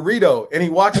Chipotle burrito and he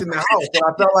walked in the house and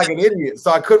I felt like an idiot,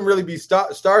 so I couldn't really be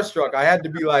starstruck. I had to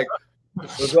be like,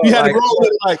 You had to roll with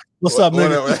it like, what's up,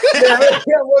 nigga?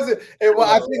 It wasn't.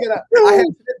 I think I had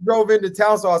drove into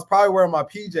town, so I was probably wearing my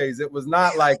PJs. It was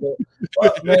not like,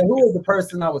 man, who was the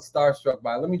person I was starstruck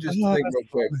by? Let me just think real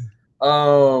quick.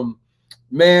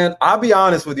 Man, I'll be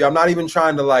honest with you. I'm not even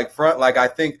trying to like front. Like, I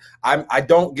think I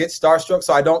don't get starstruck,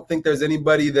 so I don't think there's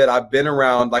anybody that I've been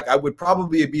around. Like, I would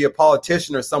probably be a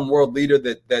politician or some world leader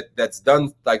that's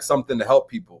done like something to help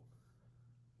people.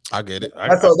 I get it.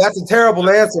 That's a terrible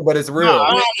answer, but it's real.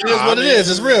 No, it is what it is.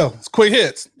 It's real. It's quick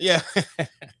hits. Yeah.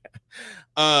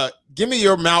 Give me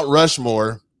your Mount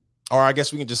Rushmore, or I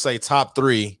guess we can just say top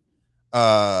 3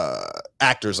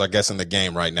 actors, I guess, in the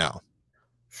game right now.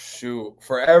 Shoot,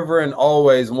 forever and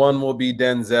always, one will be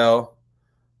Denzel.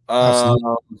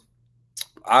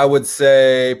 I would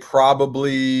say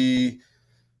probably,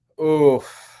 Brad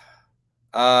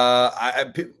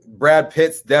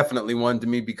Pitt's definitely one to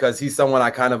me because he's someone I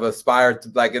kind of aspire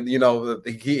to, like, you know,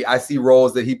 I see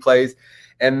roles that he plays.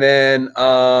 And then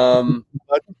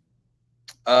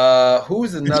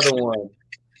who's another one?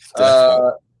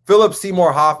 Philip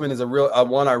Seymour Hoffman is a real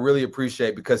one I really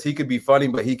appreciate because he could be funny,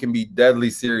 but he can be deadly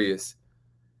serious.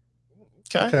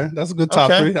 Okay, that's a good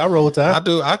top 3. I roll with that.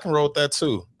 I can roll with that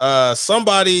too.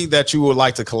 Somebody that you would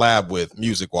like to collab with,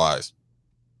 music wise.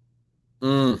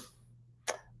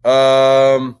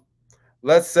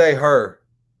 Let's say her.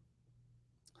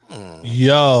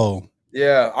 Yo.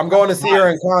 Yeah, I'm going to see her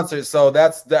in concert, so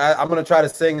I'm going to try to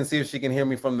sing and see if she can hear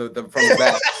me from the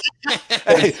back.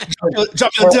 Hey,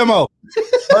 drop your demo.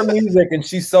 Her music, and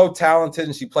she's so talented,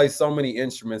 and she plays so many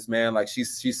instruments, man. Like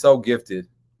she's so gifted.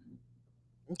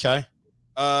 Okay,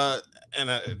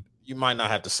 you might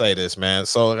not have to say this, man.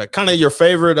 So, kind of your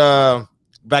favorite,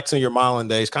 back to your modeling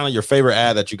days, kind of your favorite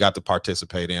ad that you got to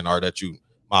participate in or that you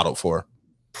modeled for.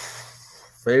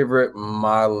 Favorite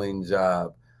modeling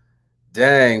job.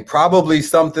 Dang, probably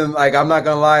something like, I'm not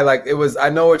gonna lie, like it was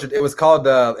called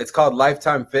it's called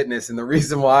Lifetime Fitness, and the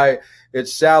reason why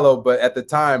it's shallow, but at the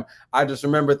time I just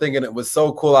remember thinking it was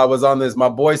so cool. I was on this, my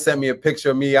boy sent me a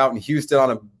picture of me out in Houston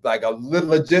on a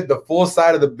legit the full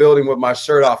side of the building with my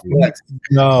shirt off flex.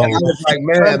 No, and I was like,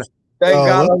 man, thank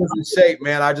God I was in shape,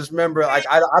 man. I just remember, like,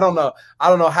 I don't know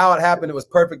how it happened. It was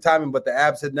perfect timing, but the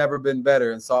abs had never been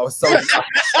better, and so I was so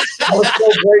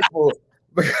grateful.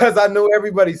 Because I knew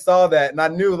everybody saw that, and I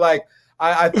knew, like,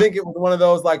 I think it was one of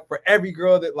those, like, for every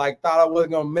girl that like thought I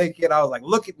wasn't gonna make it, I was like,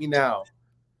 look at me now.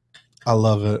 I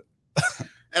love it.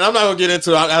 And I'm not gonna get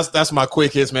into it. That's my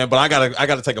quick hits, man. But I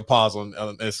gotta take a pause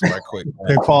on this right quick.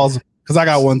 Take pause because I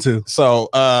got one too. So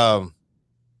I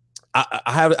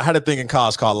had a thing in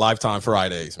college called Lifetime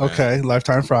Fridays. Man. Okay,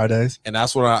 Lifetime Fridays, and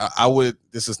that's when I would.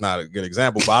 This is not a good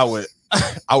example, but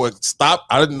I would stop.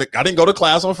 I didn't go to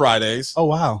class on Fridays. Oh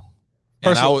wow.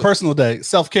 Personal day,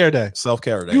 self-care day.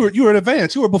 Self-care day. You were in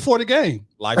advance. You were before the game.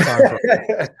 Lifetime.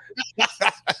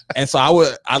 And so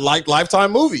I like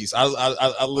Lifetime movies.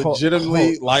 I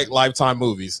legitimately like Lifetime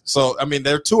movies. So I mean,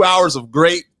 they're 2 hours of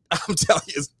great. I'm telling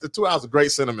you, it's the 2 hours of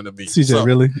great cinema to me. CJ, so,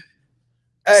 really?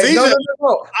 Hey, CJ,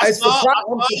 no. I saw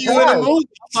you in a movie.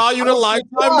 I saw you in a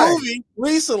Lifetime movie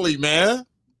recently, man.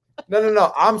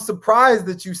 No. I'm surprised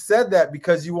that you said that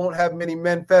because you won't have many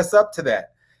men fess up to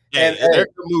that. Hey, and they're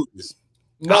good movies.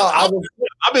 No, I've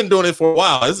been doing it for a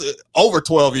while. It's over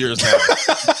 12 years now.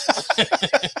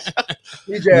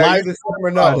 DJ, are you the same or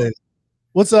no?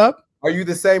 What's up? Are you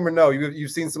the same or no?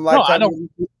 You've seen some Lifetime movies?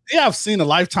 Yeah, I've seen a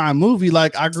Lifetime movie.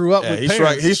 Like, I grew up with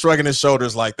he's shrugging his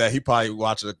shoulders like that. He probably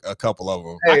watched a couple of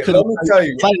them. Hey, let me tell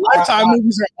you. Like, Lifetime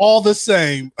movies are all the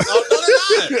same. No, they're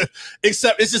not.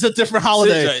 Except it's just a different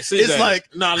holiday. CJ. It's like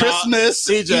Christmas,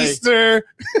 Easter.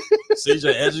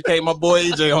 CJ, educate my boy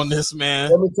EJ on this,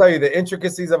 man. Let me tell you the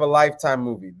intricacies of a Lifetime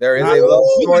movie. There is a love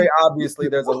story. Obviously,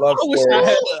 there's a love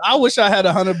story. I wish I had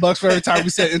 $100 for every time we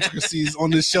said intricacies on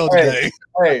this show today.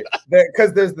 Hey,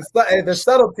 because there's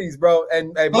subtleties, bro.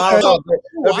 And there'll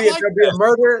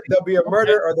be a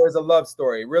murder, or there's a love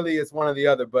story. Really, it's one or the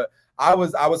other. But I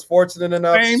was fortunate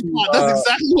enough. That's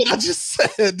exactly what I just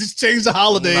said. Just change the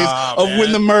holidays of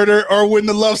when the murder or when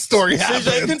the love story happens.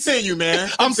 CJ, continue, man.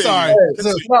 I'm sorry.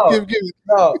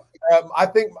 I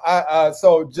think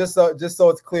so. Just so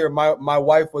it's clear, my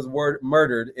wife was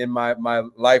murdered in my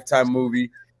Lifetime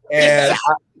movie, and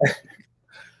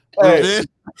and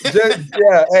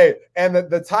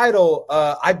the title.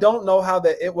 I don't know how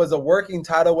it was a working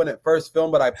title when it first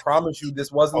filmed, but I promise you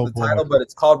this wasn't the title. But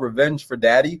it's called Revenge for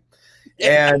Daddy,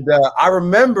 and I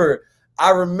remember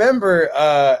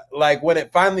like when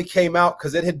it finally came out,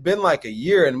 because it had been like a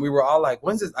year, and we were all like,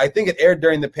 "When's this?" I think it aired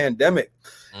during the pandemic.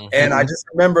 Mm-hmm. And I just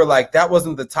remember, like, that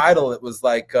wasn't the title. It was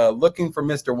like Looking for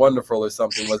Mr. Wonderful or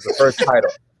something was the first title.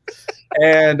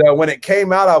 And when it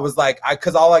came out, I was like,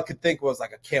 because all I could think was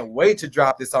like, I can't wait to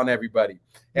drop this on everybody.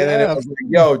 And then it was like,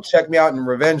 yo, check me out in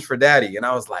Revenge for Daddy. And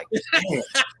I was like, damn.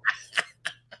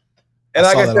 And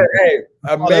like I said, hey,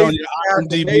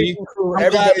 amazing crew.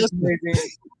 Everybody's amazing.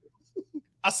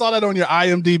 I saw that on your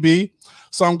IMDb.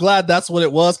 So I'm glad that's what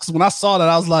it was. Because when I saw that,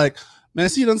 I was like, man,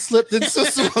 she done slipped into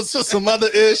some other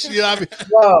ish. You know what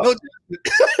I mean?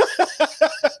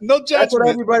 No judgment. That's what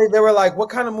everybody, they were like, what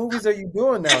kind of movies are you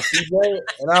doing now, CJ?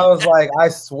 And I was like, I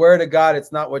swear to God,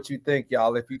 it's not what you think,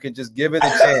 y'all. If you could just give it a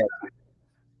chance.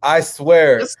 I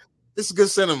swear. It's good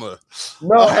cinema.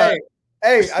 No, hey,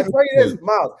 I tell you this,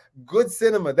 Miles, good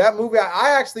cinema. That movie,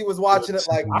 I actually was watching it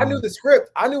like, I knew the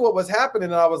script. I knew what was happening.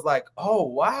 And I was like, oh,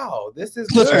 wow, this is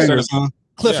cliffhangers, huh?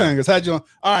 Cliffhangers. How'd you on?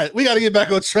 All right, we got to get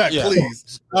back on track,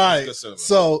 please. All right,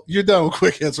 so you're done with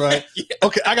quick hits, right?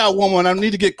 Okay, I got one more. I need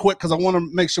to get quick because I want to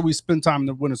make sure we spend time in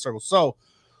the winner's circle. So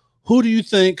who do you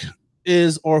think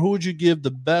is, or who would you give the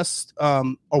best,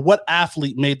 or what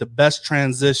athlete made the best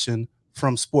transition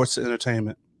from sports to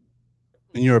entertainment,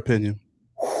 in your opinion?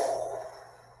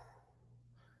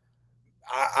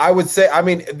 I would say, I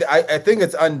mean, I think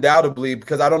it's undoubtedly,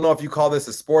 because I don't know if you call this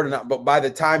a sport or not, but by the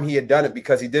time he had done it,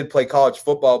 because he did play college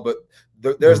football, but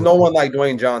there's no one like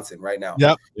Dwayne Johnson right now.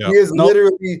 Yep. He is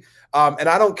literally, and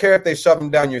I don't care if they shove him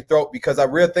down your throat, because I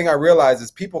realize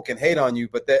is people can hate on you,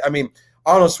 but I mean,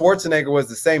 Arnold Schwarzenegger was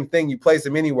the same thing. You place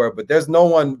him anywhere, but there's no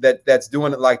one that's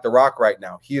doing it like The Rock right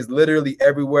now. He is literally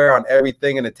everywhere on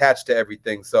everything and attached to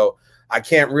everything. So I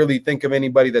can't really think of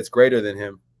anybody that's greater than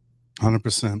him.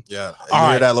 100%. Yeah. You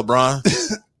hear that, LeBron?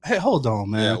 Hey, hold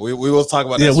on, man. Yeah, we will talk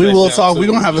about that. Yeah, we will talk. We're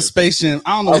gonna have a space jam.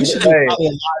 I don't know. We should do probably a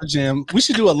live jam. We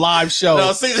should do a live show.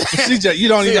 No, see, CJ, you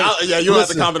don't even. You don't have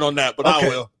to comment on that, but I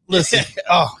will. Listen.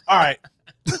 Oh, all right.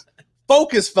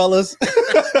 Focus, fellas.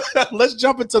 Let's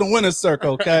jump into the winner's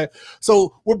circle, okay?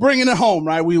 So we're bringing it home,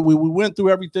 right? We went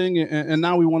through everything, and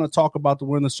now we want to talk about the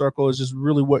winner's circle. Is just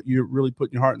really what you're really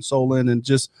putting your heart and soul in, and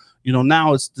just, you know,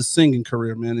 now it's the singing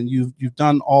career, man. And you've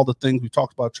done all the things we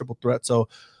talked about, triple threat. So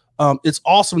it's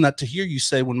awesome that to hear you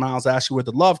say, when Miles asked you where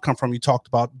the love come from, you talked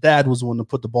about dad was the one to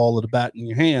put the ball of the bat in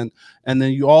your hand, and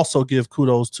then you also give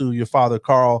kudos to your father,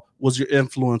 Carl, was your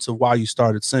influence of why you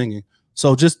started singing.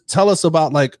 So just tell us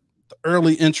about like the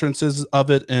early entrances of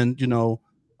it, and you know,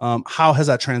 how has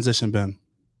that transition been?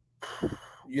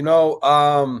 You know,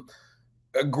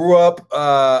 I grew up.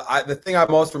 The thing I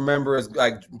most remember is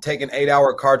like taking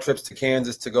 8-hour car trips to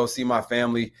Kansas to go see my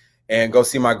family and go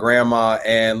see my grandma,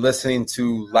 and listening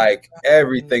to like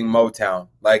everything Motown,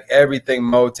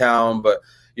 but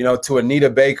you know, to Anita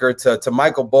Baker, to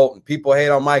Michael Bolton. People hate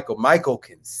on Michael. Michael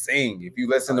can sing. If you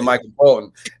listen to Michael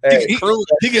Bolton, hey, he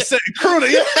can sing.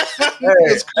 Yeah.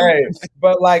 hey,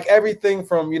 but like everything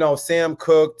from, you know, Sam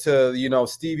Cooke to, you know,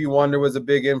 Stevie Wonder was a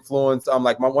big influence.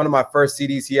 Like one of my first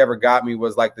CDs he ever got me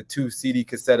was like the 2 CD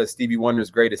cassette of Stevie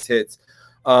Wonder's greatest hits.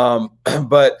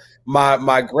 But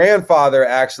my grandfather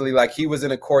actually, like, he was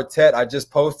in a quartet. I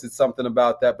just posted something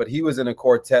about that, but he was in a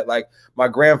quartet. Like my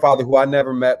grandfather, who I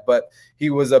never met, but he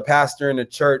was a pastor in a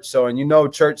church. So, and you know,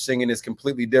 church singing is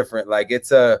completely different. Like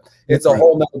it's a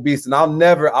whole nother beast. And I'll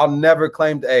never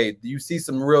claim to, hey, you see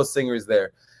some real singers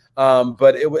there.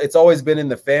 But it's always been in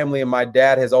the family, and my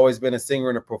dad has always been a singer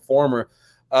and a performer.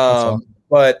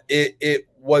 But it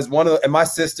was one of and my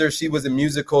sister, she was in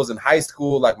musicals in high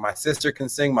school. Like my sister can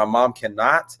sing, my mom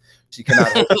cannot. She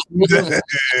cannot.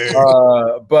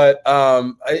 But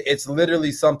it's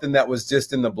literally something that was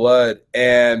just in the blood.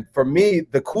 And for me,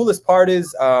 the coolest part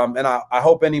is, and I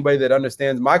hope anybody that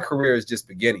understands, my career is just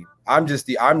beginning. I'm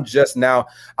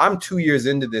 2 years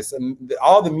into this, and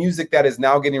all the music that is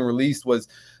now getting released was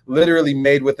literally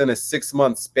made within a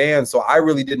 6-month span. So I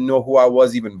really didn't know who I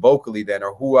was even vocally then,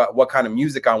 or what kind of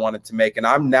music I wanted to make. And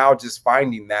I'm now just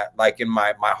finding that, like, in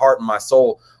my heart and my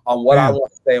soul on what I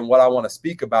want to say and what I want to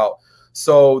speak about.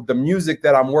 So the music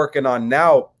that I'm working on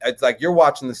now, it's like you're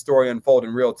watching the story unfold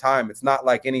in real time. It's not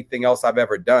like anything else I've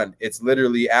ever done. It's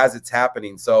literally as it's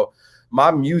happening. So my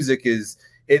music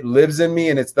it lives in me.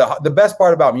 And it's the best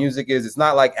part about music is it's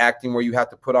not like acting where you have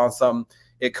to put on something.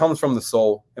 It comes from the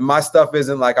soul. And my stuff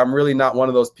isn't like, I'm really not one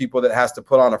of those people that has to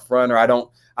put on a front, or I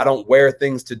don't wear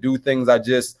things to do things. I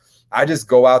just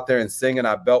go out there and sing, and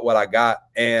I belt what I got.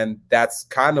 And that's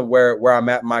kind of where I'm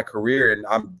at in my career. And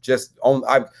I'm just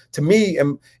to me,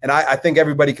 and I think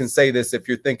everybody can say this, if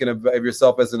you're thinking of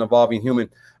yourself as an evolving human,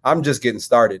 I'm just getting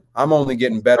started. I'm only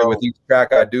getting better with each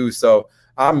track I do. So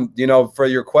I'm, you know, for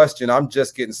your question, I'm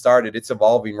just getting started. It's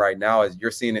evolving right now as you're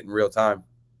seeing it in real time.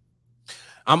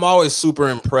 I'm always super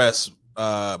impressed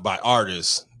by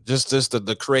artists, just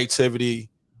the creativity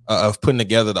of putting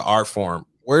together the art form.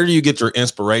 where do you get your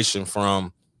inspiration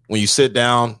from when you sit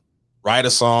down, write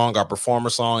a song or perform a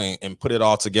song and put it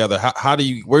all together?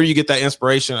 Where do you get that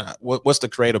inspiration? What's the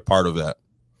creative part of that?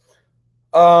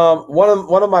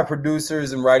 One of my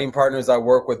producers and writing partners I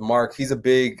work with, Mark, he's a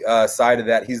big side of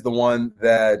that. He's the one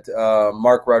that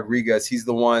Mark Rodriguez, he's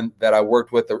the one that I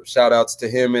worked with. Shout outs to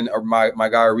him and my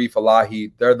guy Arif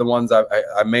Alahi. They're the ones I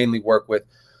mainly work with.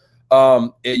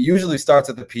 It usually starts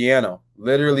at the piano,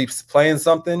 literally playing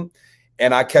something,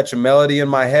 and I catch a melody in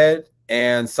my head,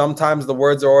 and sometimes the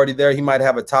words are already there. He might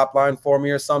have a top line for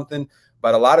me or something,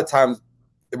 but a lot of times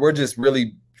we're just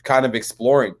really kind of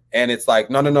exploring, and it's like,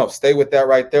 no, stay with that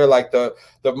right there. Like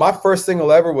my first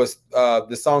single ever was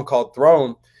the song called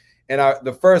Throne, and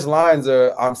the first lines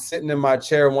are, I'm sitting in my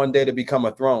chair one day to become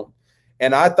a throne.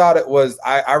 And I thought it was,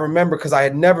 I remember, because I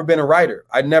had never been a writer,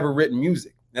 I'd never written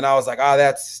music, and I was like,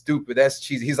 that's stupid, that's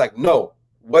cheesy. He's like, no,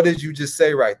 what did you just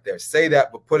say right there? Say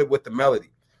that, but put it with the melody.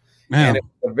 Man. And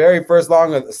the very first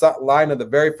line of the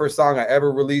very first song I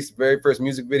ever released, very first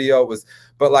music video was,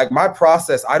 but like my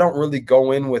process, I don't really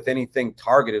go in with anything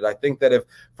targeted. I think that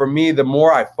for me, the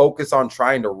more I focus on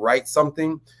trying to write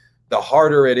something, the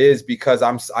harder it is, because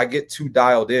I get too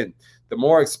dialed in. The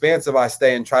more expansive I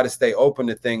stay and try to stay open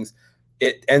to things,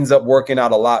 it ends up working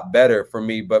out a lot better for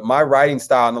me. But my writing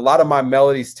style, and a lot of my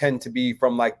melodies tend to be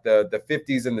from like the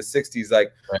 50s and the 60s.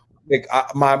 Like, right.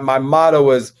 My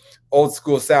motto is old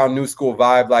school sound, new school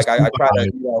vibe. Like I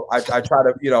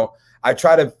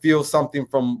try to feel something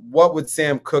from what would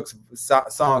Sam Cooke's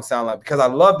song sound like, because I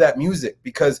love that music,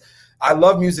 because I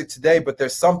love music today, but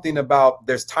there's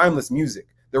timeless music.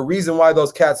 The reason why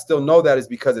those cats still know that is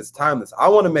because it's timeless. I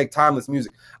want to make timeless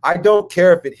music. I don't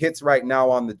care if it hits right now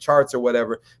on the charts or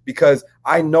whatever, because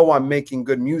I know I'm making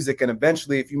good music, and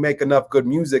eventually if you make enough good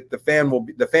music, the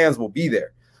fans will be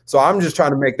there. So I'm just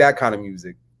trying to make that kind of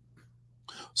music.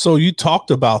 So you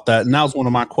talked about that, and that was one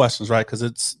of my questions, right? Because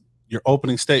it's your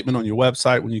opening statement on your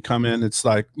website when you come in. It's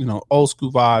like, old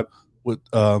school vibe with,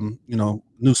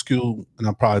 new school, and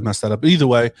I probably messed that up. But either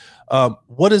way,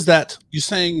 what is that? You're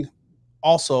saying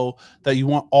also that you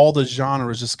want all the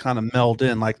genres just kind of meld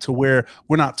in, like to where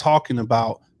we're not talking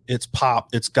about it's pop,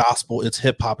 it's gospel, it's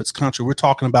hip hop, it's country. We're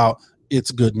talking about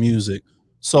it's good music.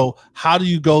 So how do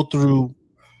you go through,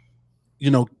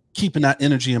 keeping that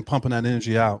energy and pumping that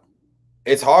energy out?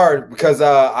 It's hard, because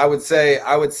I would say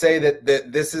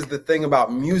that this is the thing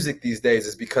about music these days,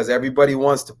 is because everybody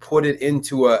wants to put it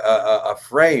into a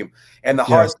frame. And the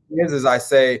hard thing is I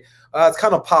say it's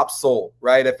kind of pop soul,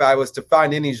 right? If I was to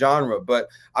find any genre, but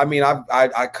I mean,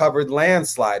 I covered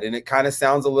Landslide, and it kind of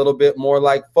sounds a little bit more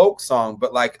like folk song,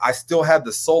 but like I still have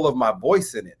the soul of my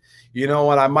voice in it, and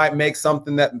I might make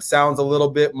something that sounds a little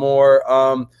bit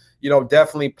more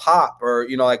definitely pop, or,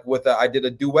 like I did a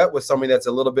duet with somebody that's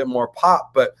a little bit more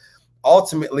pop, but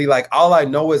ultimately, like, all I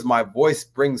know is my voice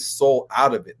brings soul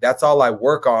out of it. That's all I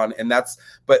work on. And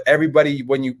but everybody,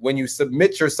 when you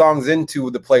submit your songs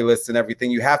into the playlist and everything,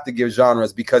 you have to give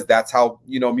genres, because that's how,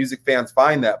 music fans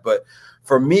find that. But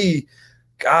for me,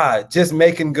 God, just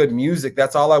making good music,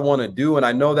 that's all I want to do. And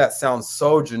I know that sounds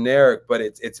so generic, but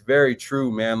it's very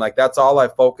true, man. Like, that's all I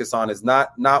focus on, is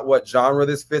not what genre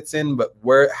this fits in, but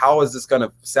how is this going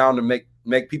to sound and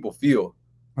make people feel.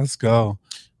 Let's go.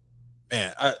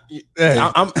 Man,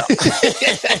 I'm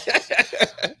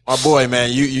my boy, man.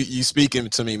 You speaking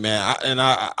to me, man.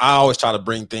 I always try to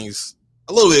bring things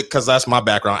a little bit, because that's my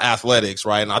background, athletics,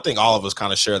 right? And I think all of us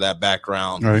kind of share that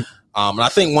background, right? And I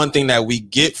think one thing that we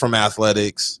get from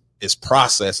athletics is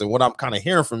process. And what I'm kind of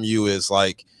hearing from you is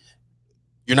like,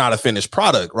 you're not a finished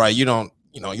product, right? You don't,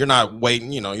 you're not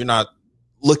waiting, you're not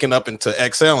looking up into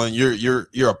Excel, and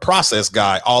you're a process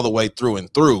guy all the way through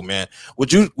and through, man.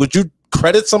 Would you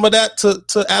credit some of that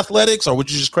to athletics, or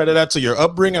would you just credit that to your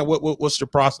upbringing? What's your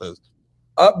process?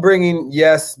 Upbringing,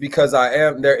 yes, because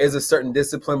there is a certain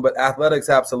discipline, but athletics,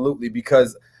 absolutely,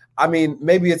 because I mean,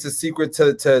 maybe it's a secret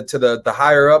to the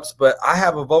higher ups, but I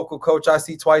have a vocal coach I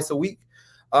see twice a week.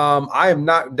 I am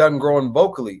not done growing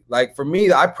vocally. Like, for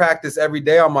me, I practice every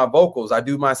day on my vocals. I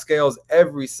do my scales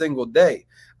every single day.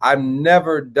 I'm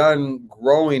never done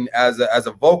growing as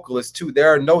a vocalist too.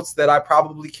 There are notes that I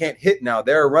probably can't hit now.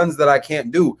 There are runs that I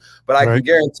can't do, but I can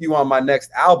guarantee you on my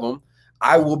next album,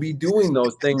 I will be doing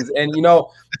those things. And,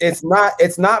 it's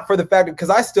not for the fact, because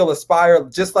I still aspire,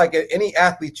 just like any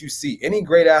athlete you see, any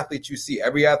great athlete you see,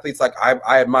 every athlete's like,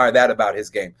 I admire that about his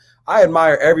game. I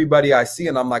admire everybody I see,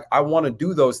 and I'm like, I want to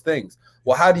do those things.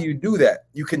 Well, how do you do that?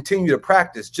 You continue to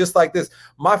practice, just like this.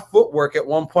 My footwork at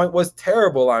one point was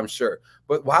terrible, I'm sure.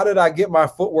 But how did I get my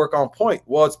footwork on point?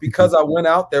 Well, it's because I went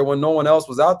out there when no one else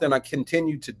was out there, and I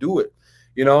continued to do it,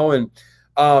 and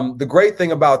The great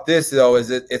thing about this, though,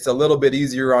 is it's a little bit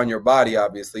easier on your body.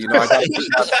 Obviously, I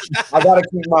gotta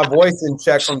keep my voice in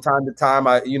check from time to time.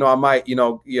 I might,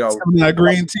 something like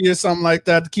green tea or something like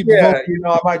that to keep. Yeah,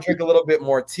 I might drink a little bit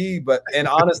more tea, and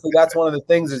honestly, that's one of the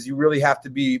things is you really have to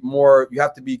be more. You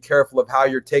have to be careful of how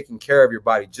you're taking care of your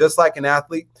body, just like an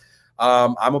athlete.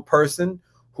 I'm a person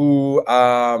who,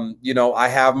 I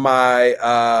have my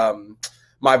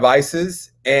vices.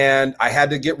 And I had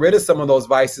to get rid of some of those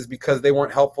vices because they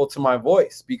weren't helpful to my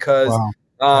voice. Because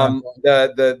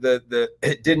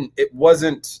it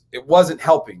wasn't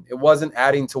helping. It wasn't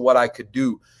adding to what I could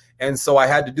do. And so I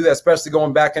had to do that, especially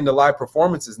going back into live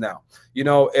performances now.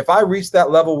 If I reach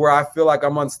that level where I feel like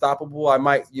I'm unstoppable, I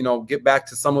might, get back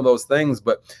to some of those things.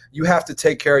 But you have to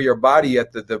take care of your body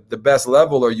at the best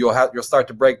level, or you'll start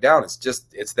to break down.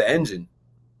 It's the engine.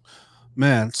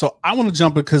 Man, so I want to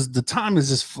jump in because the time is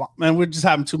just fun. Man, we're just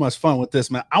having too much fun with this,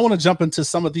 man. I want to jump into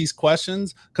some of these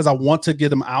questions because I want to get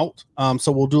them out.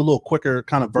 So we'll do a little quicker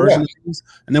kind of version of these,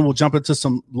 and then we'll jump into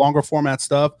some longer format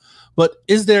stuff. But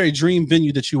is there a dream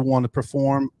venue that you want to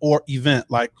perform or event?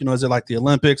 Like, is it like the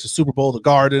Olympics, the Super Bowl, the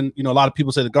Garden? A lot of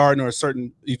people say the Garden, or a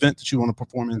certain event that you want to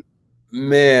perform in.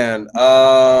 Man,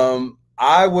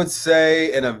 I would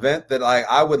say an event that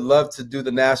I would love to do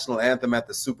the national anthem at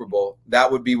the Super Bowl.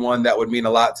 That would be one that would mean a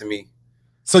lot to me.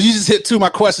 So you just hit two of my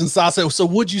questions. So I said, so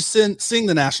would you sing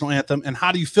the national anthem, and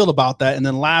how do you feel about that? And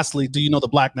then lastly, do you know the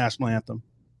Black national anthem?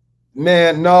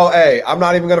 Man, no, hey, I'm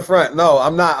not even gonna front. No,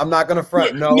 I'm not gonna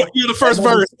front. No, you're the first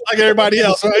verse, like everybody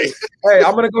else, right? Hey,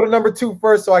 I'm gonna go to number 2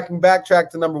 first, so I can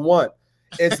backtrack to number 1.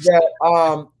 It's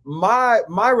that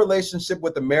my relationship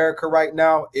with America right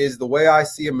now is the way I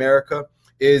see America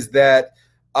is that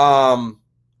the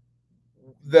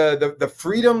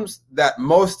freedoms that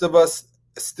most of us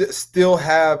still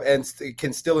have and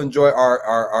can still enjoy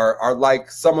are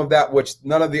like some of that which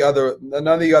none of the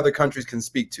other countries can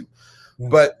speak to. Yeah.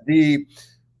 But the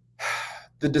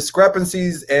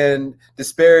discrepancies and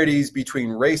disparities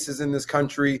between races in this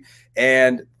country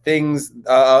and things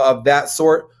of that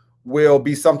sort will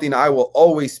be something I will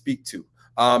always speak to.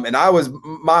 And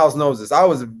Miles knows this. I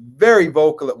was very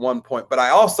vocal at one point, but I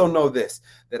also know this,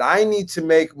 that I need to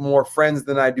make more friends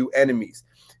than I do enemies.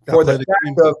 For the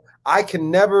fact of I can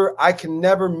never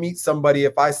meet somebody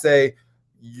if I say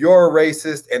you're a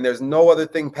racist and there's no other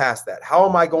thing past that. How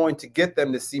am I going to get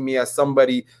them to see me as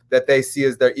somebody that they see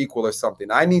as their equal or something?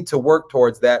 I need to work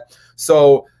towards that.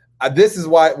 So this is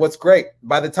what's great.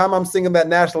 By the time I'm singing that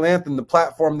national anthem, the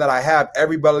platform that I have,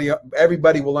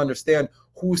 everybody will understand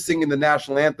who's singing the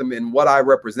national anthem and what I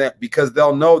represent, because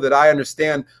they'll know that I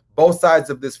understand both sides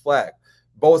of this flag,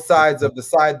 both sides of the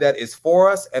side that is for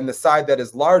us and the side that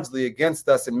is largely against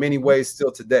us in many ways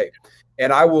still today.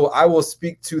 And I will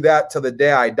speak to that till the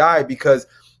day I die, because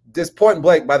this point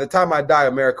blank, by the time I die,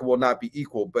 America will not be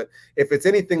equal. But if it's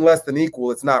anything less than equal,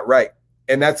 it's not right.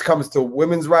 And that comes to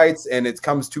women's rights, and it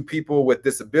comes to people with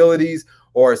disabilities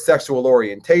or sexual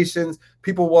orientations.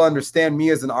 People will understand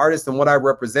me as an artist and what I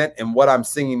represent and what I'm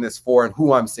singing this for and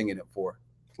who I'm singing it for.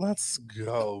 Let's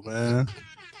go, man.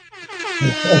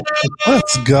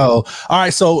 Let's go. All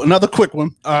right, so another quick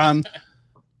one.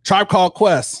 Tribe Called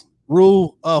Quest,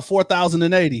 Rule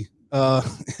 4080.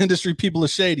 Industry people are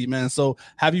shady, man. So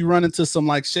have you run into some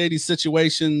like shady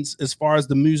situations as far as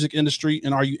the music industry,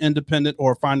 and are you independent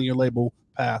or finding your label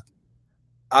path?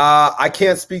 I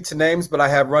can't speak to names, but I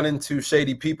have run into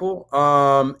shady people.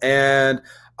 And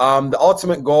the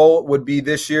ultimate goal would be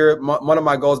this year. One of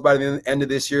my goals by the end of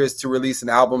this year is to release an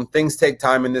album. Things take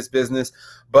time in this business,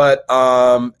 but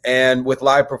and with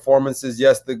live performances,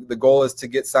 yes, the goal is to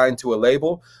get signed to a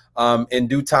label in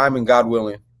due time and God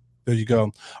willing. There you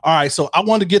go. All right. So I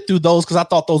wanted to get through those because I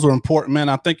thought those were important, man.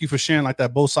 I thank you for sharing like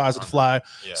that, both sides of the flag.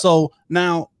 Yeah. So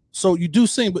now, so you do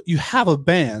sing, but you have a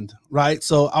band, right?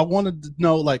 So I wanted to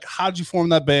know, like, how'd you form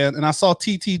that band? And I saw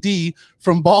TTD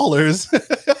from Ballers.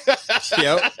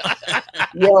 Yep.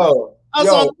 I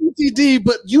saw TTD,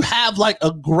 but you have like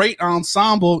a great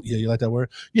ensemble. Yeah, you like that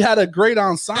word? You had a great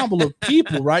ensemble of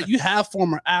people, right? You have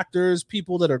former actors,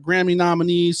 people that are Grammy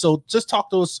nominees. So just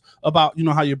talk to us about,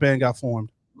 how your band got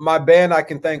formed. My band, I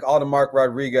can thank Aldemark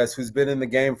Rodriguez, who's been in the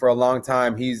game for a long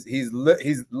time. He's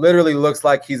literally looks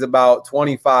like he's about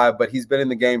 25, but he's been in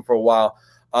the game for a while.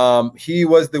 He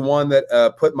was the one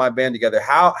that put my band together.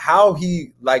 How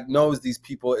he like knows these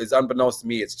people is unbeknownst to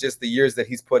me. It's just the years that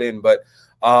he's put in. But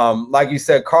like you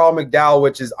said, Carl McDowell,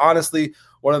 which is honestly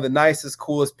one of the nicest,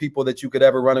 coolest people that you could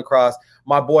ever run across.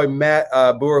 My boy Matt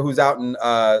Boer, who's out in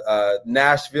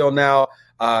Nashville now.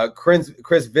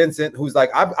 Chris Vincent, who's like,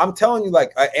 I'm telling you,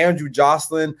 like Andrew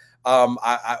Jocelyn,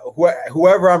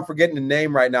 whoever I'm forgetting the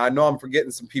name right now. I know I'm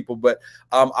forgetting some people, but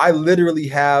I literally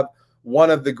have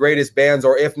one of the greatest bands,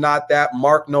 or if not that,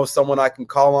 Mark knows someone I can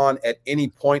call on at any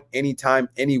point, anytime,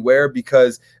 anywhere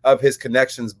because of his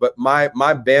connections. But my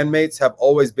bandmates have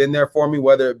always been there for me,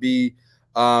 whether it be,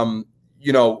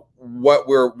 you know, what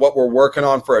we're working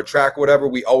on for a track or whatever.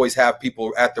 We always have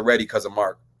people at the ready because of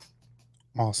Mark.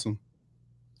 Awesome.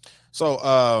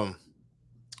 So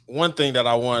one thing that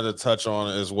I wanted to touch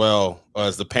on as well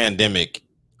was the pandemic.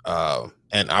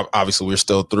 And obviously we're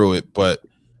still through it, but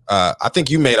I think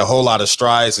you made a whole lot of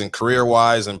strides in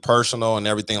career-wise and personal and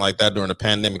everything like that during the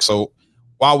pandemic. So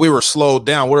while we were slowed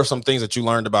down, what are some things that you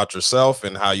learned about yourself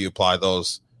and how you apply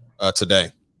those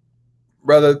today?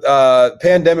 Brother,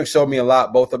 pandemic showed me a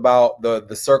lot, both about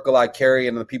the circle I carry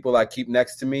and the people I keep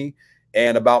next to me,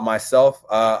 and about myself.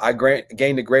 I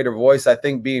gained a greater voice. I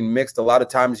think being mixed, a lot of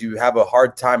times you have a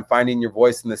hard time finding your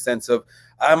voice in the sense of,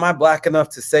 am I black enough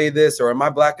to say this, or am I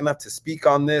black enough to speak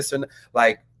on this? And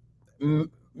like, you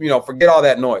know, forget all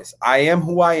that noise. I am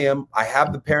who I am. I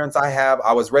have the parents I have.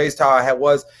 I was raised how I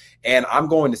was, and I'm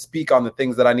going to speak on the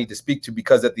things that I need to speak to,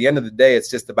 because at the end of the day,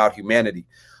 it's just about humanity.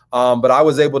 But I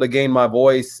was able to gain my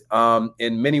voice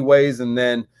in many ways. And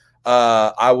then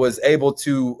I was able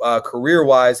to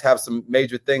career-wise have some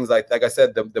major things. Like I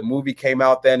said, the movie came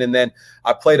out then. And then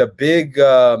I played a big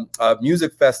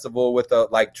music festival with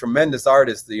tremendous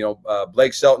artists, you know,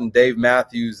 Blake Shelton, Dave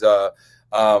Matthews, a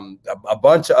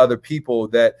bunch of other people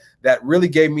that really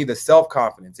gave me the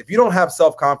self-confidence. If you don't have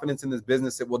self-confidence in this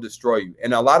business, it will destroy you.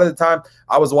 And a lot of the time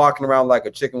I was walking around like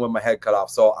a chicken with my head cut off.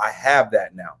 So I have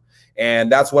that now.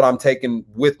 And that's what I'm taking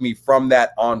with me from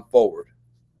that on forward.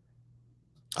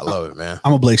 I love it, man.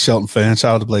 I'm a Blake Shelton fan.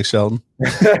 Shout out to Blake Shelton.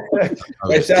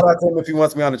 Hey, shout out to him if he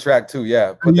wants me on the track too.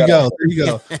 Yeah. There you go. There you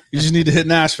go. You just need to hit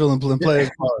Nashville and play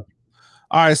his part.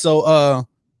 All right. So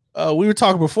we were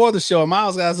talking before the show.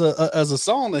 Miles has a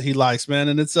song that he likes, man,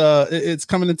 and it's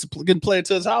coming into getting played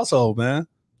to his household, man.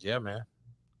 Yeah, man.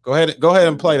 Go ahead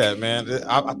and play that, man.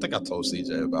 I think I told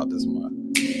CJ about this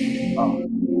one.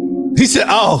 He said,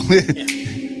 "Oh."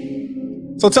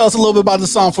 So tell us a little bit about the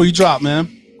song before you drop,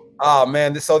 man. Oh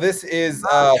man, so this is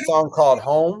a song called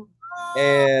Home,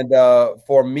 and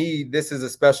for me, this is a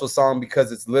special song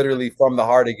because it's literally from the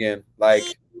heart again. Like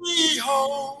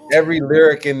every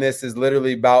lyric in this is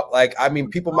literally about, like, I mean,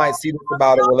 people might see this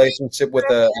about a relationship with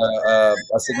a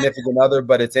significant other,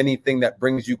 but it's anything that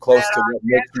brings you close to what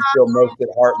makes you feel most at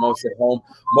heart, most at home,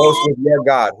 most with your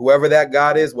God, whoever that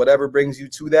God is, whatever brings you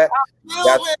to that.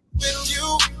 That's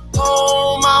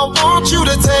home. I want you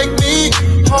to take me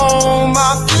home.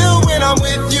 I feel when I'm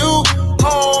with you.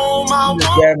 Home. I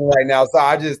want right now, so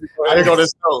I didn't go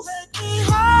this close.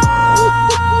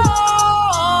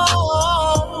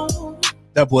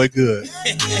 That boy good.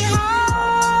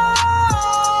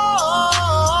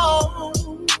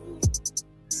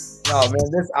 No,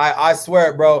 man, this I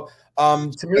swear it, bro.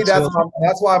 To me,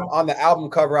 that's why I'm on the album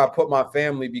cover. I put my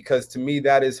family, because to me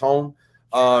that is home.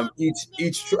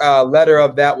 Each letter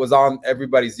of that was on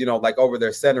everybody's, you know, like over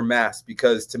their center mass,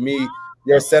 because to me,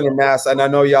 your center mass, and I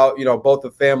know y'all, you know, both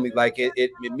the family, like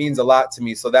it means a lot to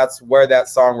me. So that's where that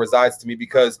song resides to me,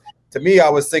 because to me, I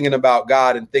was singing about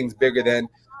God and things bigger than.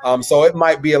 So it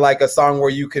might be like a song where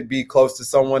you could be close to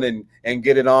someone and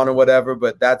get it on or whatever,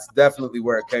 but that's definitely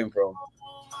where it came from.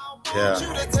 Yeah.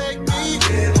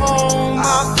 home.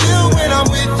 I feel when I'm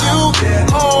with you.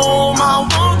 Home. I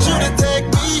want you to take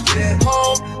me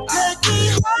home. Take me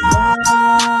home.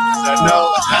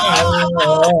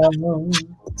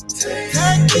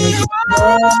 Take me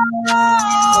home.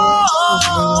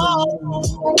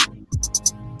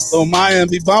 So Maya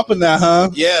be bumping that, huh?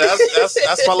 Yeah,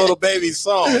 that's my little baby's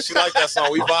song. She liked that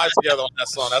song. We vibe together on that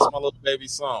song. That's my little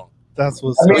baby's song. That's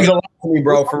what's that means a lot to me,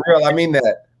 bro. For real, I mean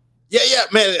that. Yeah,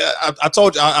 man. I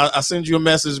told you, I sent you a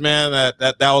message, man.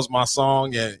 That was my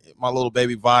song, and my little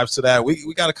baby vibes to that.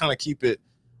 We got to kind of keep it,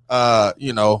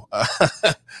 you know,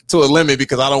 to a limit,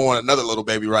 because I don't want another little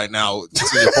baby right now.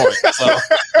 To your point,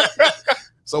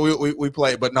 so we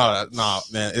play, but no,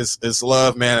 man. It's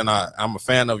love, man, and I'm a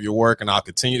fan of your work, and I'll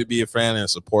continue to be a fan and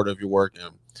supporter of your work,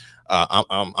 and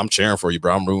I'm cheering for you,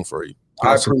 bro. I'm rooting for you.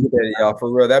 I appreciate it, y'all,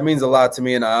 for real. That means a lot to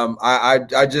me, and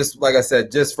I just, like I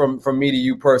said, just from me to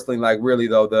you personally, like really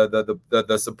though,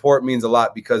 the support means a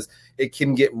lot, because it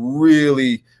can get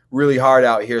really, really hard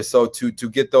out here. So to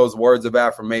get those words of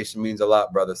affirmation means a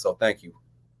lot, brother. So thank you.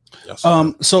 Yes,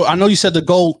 so I know you said the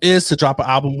goal is to drop an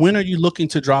album. When are you looking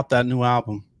to drop that new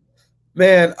album?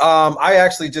 Man, I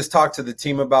actually just talked to the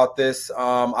team about this.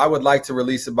 I would like to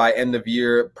release it by end of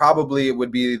year. Probably it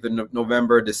would be the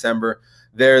November, December.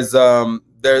 There's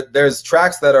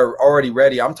tracks that are already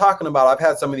ready. I'm talking about, I've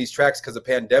had some of these tracks because of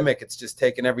pandemic. It's just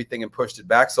taken everything and pushed it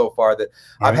back so far that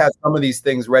I've had some of these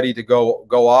things ready to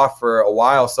go off for a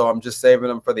while. So I'm just saving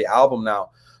them for the album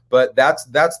now. But that's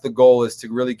the goal, is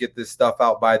to really get this stuff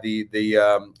out by the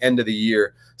end of the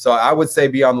year. So I would say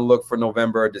be on the look for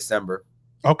November or December.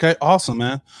 Okay, awesome,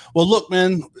 man. Well, look,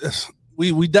 man,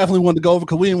 we definitely wanted to go over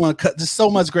because we didn't want to cut. Just so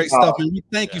much great stuff, and we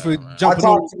thank you for jumping. I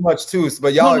talk too much too,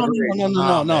 but y'all agree.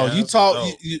 No. You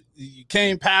talk. You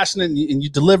came passionate and you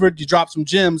delivered. You dropped some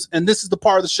gems, and this is the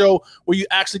part of the show where you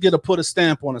actually get to put a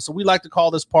stamp on it. So we like to call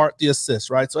this part the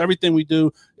assist, right? So everything we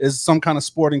do is some kind of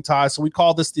sporting tie. So we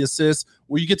call this the assist,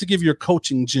 where you get to give your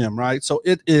coaching gem, right? So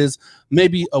it is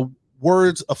maybe a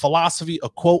words, a philosophy, a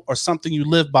quote, or something you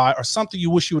live by, or something you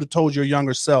wish you would have told your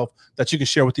younger self that you can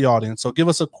share with the audience. So give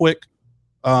us a quick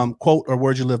quote or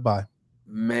word you live by.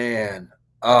 Man,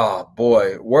 oh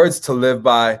boy, words to live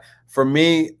by. For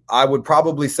me, I would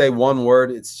probably say one word.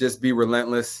 It's just be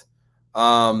relentless.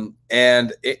 And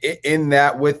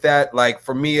with that, like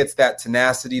for me, it's that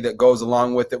tenacity that goes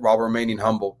along with it while remaining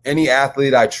humble. Any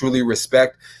athlete I truly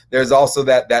respect, there's also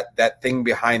that thing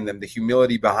behind them, the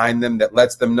humility behind them that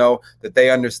lets them know that they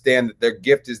understand that their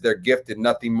gift is their gift and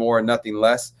nothing more and nothing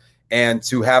less, and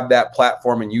to have that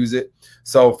platform and use it.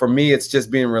 So for me, it's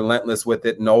just being relentless with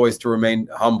it and always to remain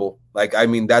humble. Like, I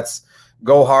mean, that's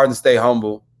go hard and stay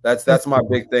humble. That's my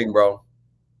big thing, bro.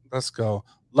 Let's go.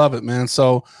 Love it, man.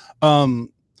 So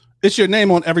it's your name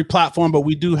on every platform, but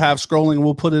we do have scrolling.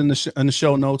 We'll put it in the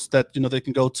show notes that, you know, they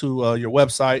can go to your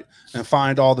website and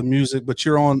find all the music, but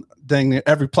you're on dang near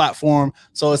every platform.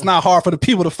 So it's not hard for the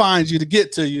people to find you, to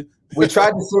get to you. We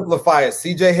tried to simplify it.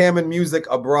 CJ Hammond Music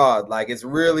Abroad. Like, it's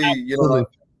really, you know, like.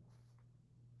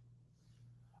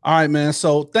 All right, man.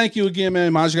 So thank you again,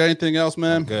 man. Maj, you got anything else,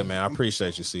 man? Good, man. I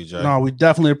appreciate you, CJ. No, we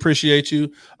definitely appreciate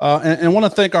you. And want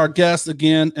to thank our guests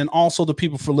again, and also the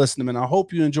people for listening. And I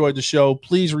hope you enjoyed the show.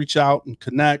 Please reach out and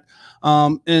connect.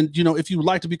 And, you know, if you would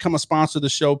like to become a sponsor of the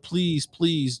show, please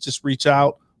just reach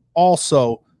out.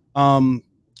 Also,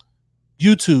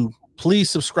 YouTube,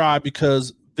 please subscribe,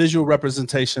 because visual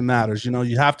representation matters. You know,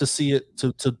 you have to see it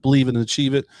to believe it and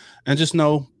achieve it. And just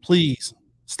know, please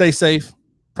stay safe,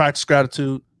 practice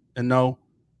gratitude, and know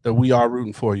that we are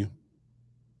rooting for you.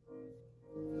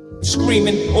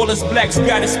 Screaming, all us blacks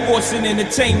got is sports and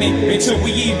entertainment until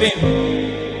we even.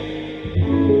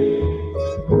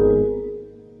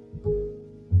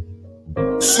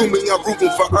 Assuming I'm rooting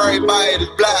for everybody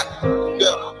that's black.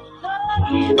 Yeah.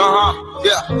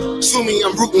 Yeah. Assuming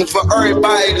I'm rooting for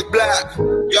everybody that's black.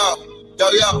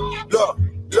 Look.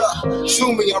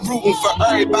 Shoot me, I'm rooting for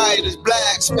everybody that's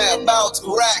black. Spent about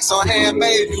 2 racks on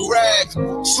handmade new rags.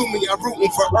 Shoot me, I'm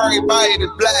rooting for everybody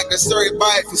that's black. That's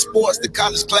everybody from sports to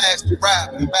college class to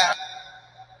rap and back.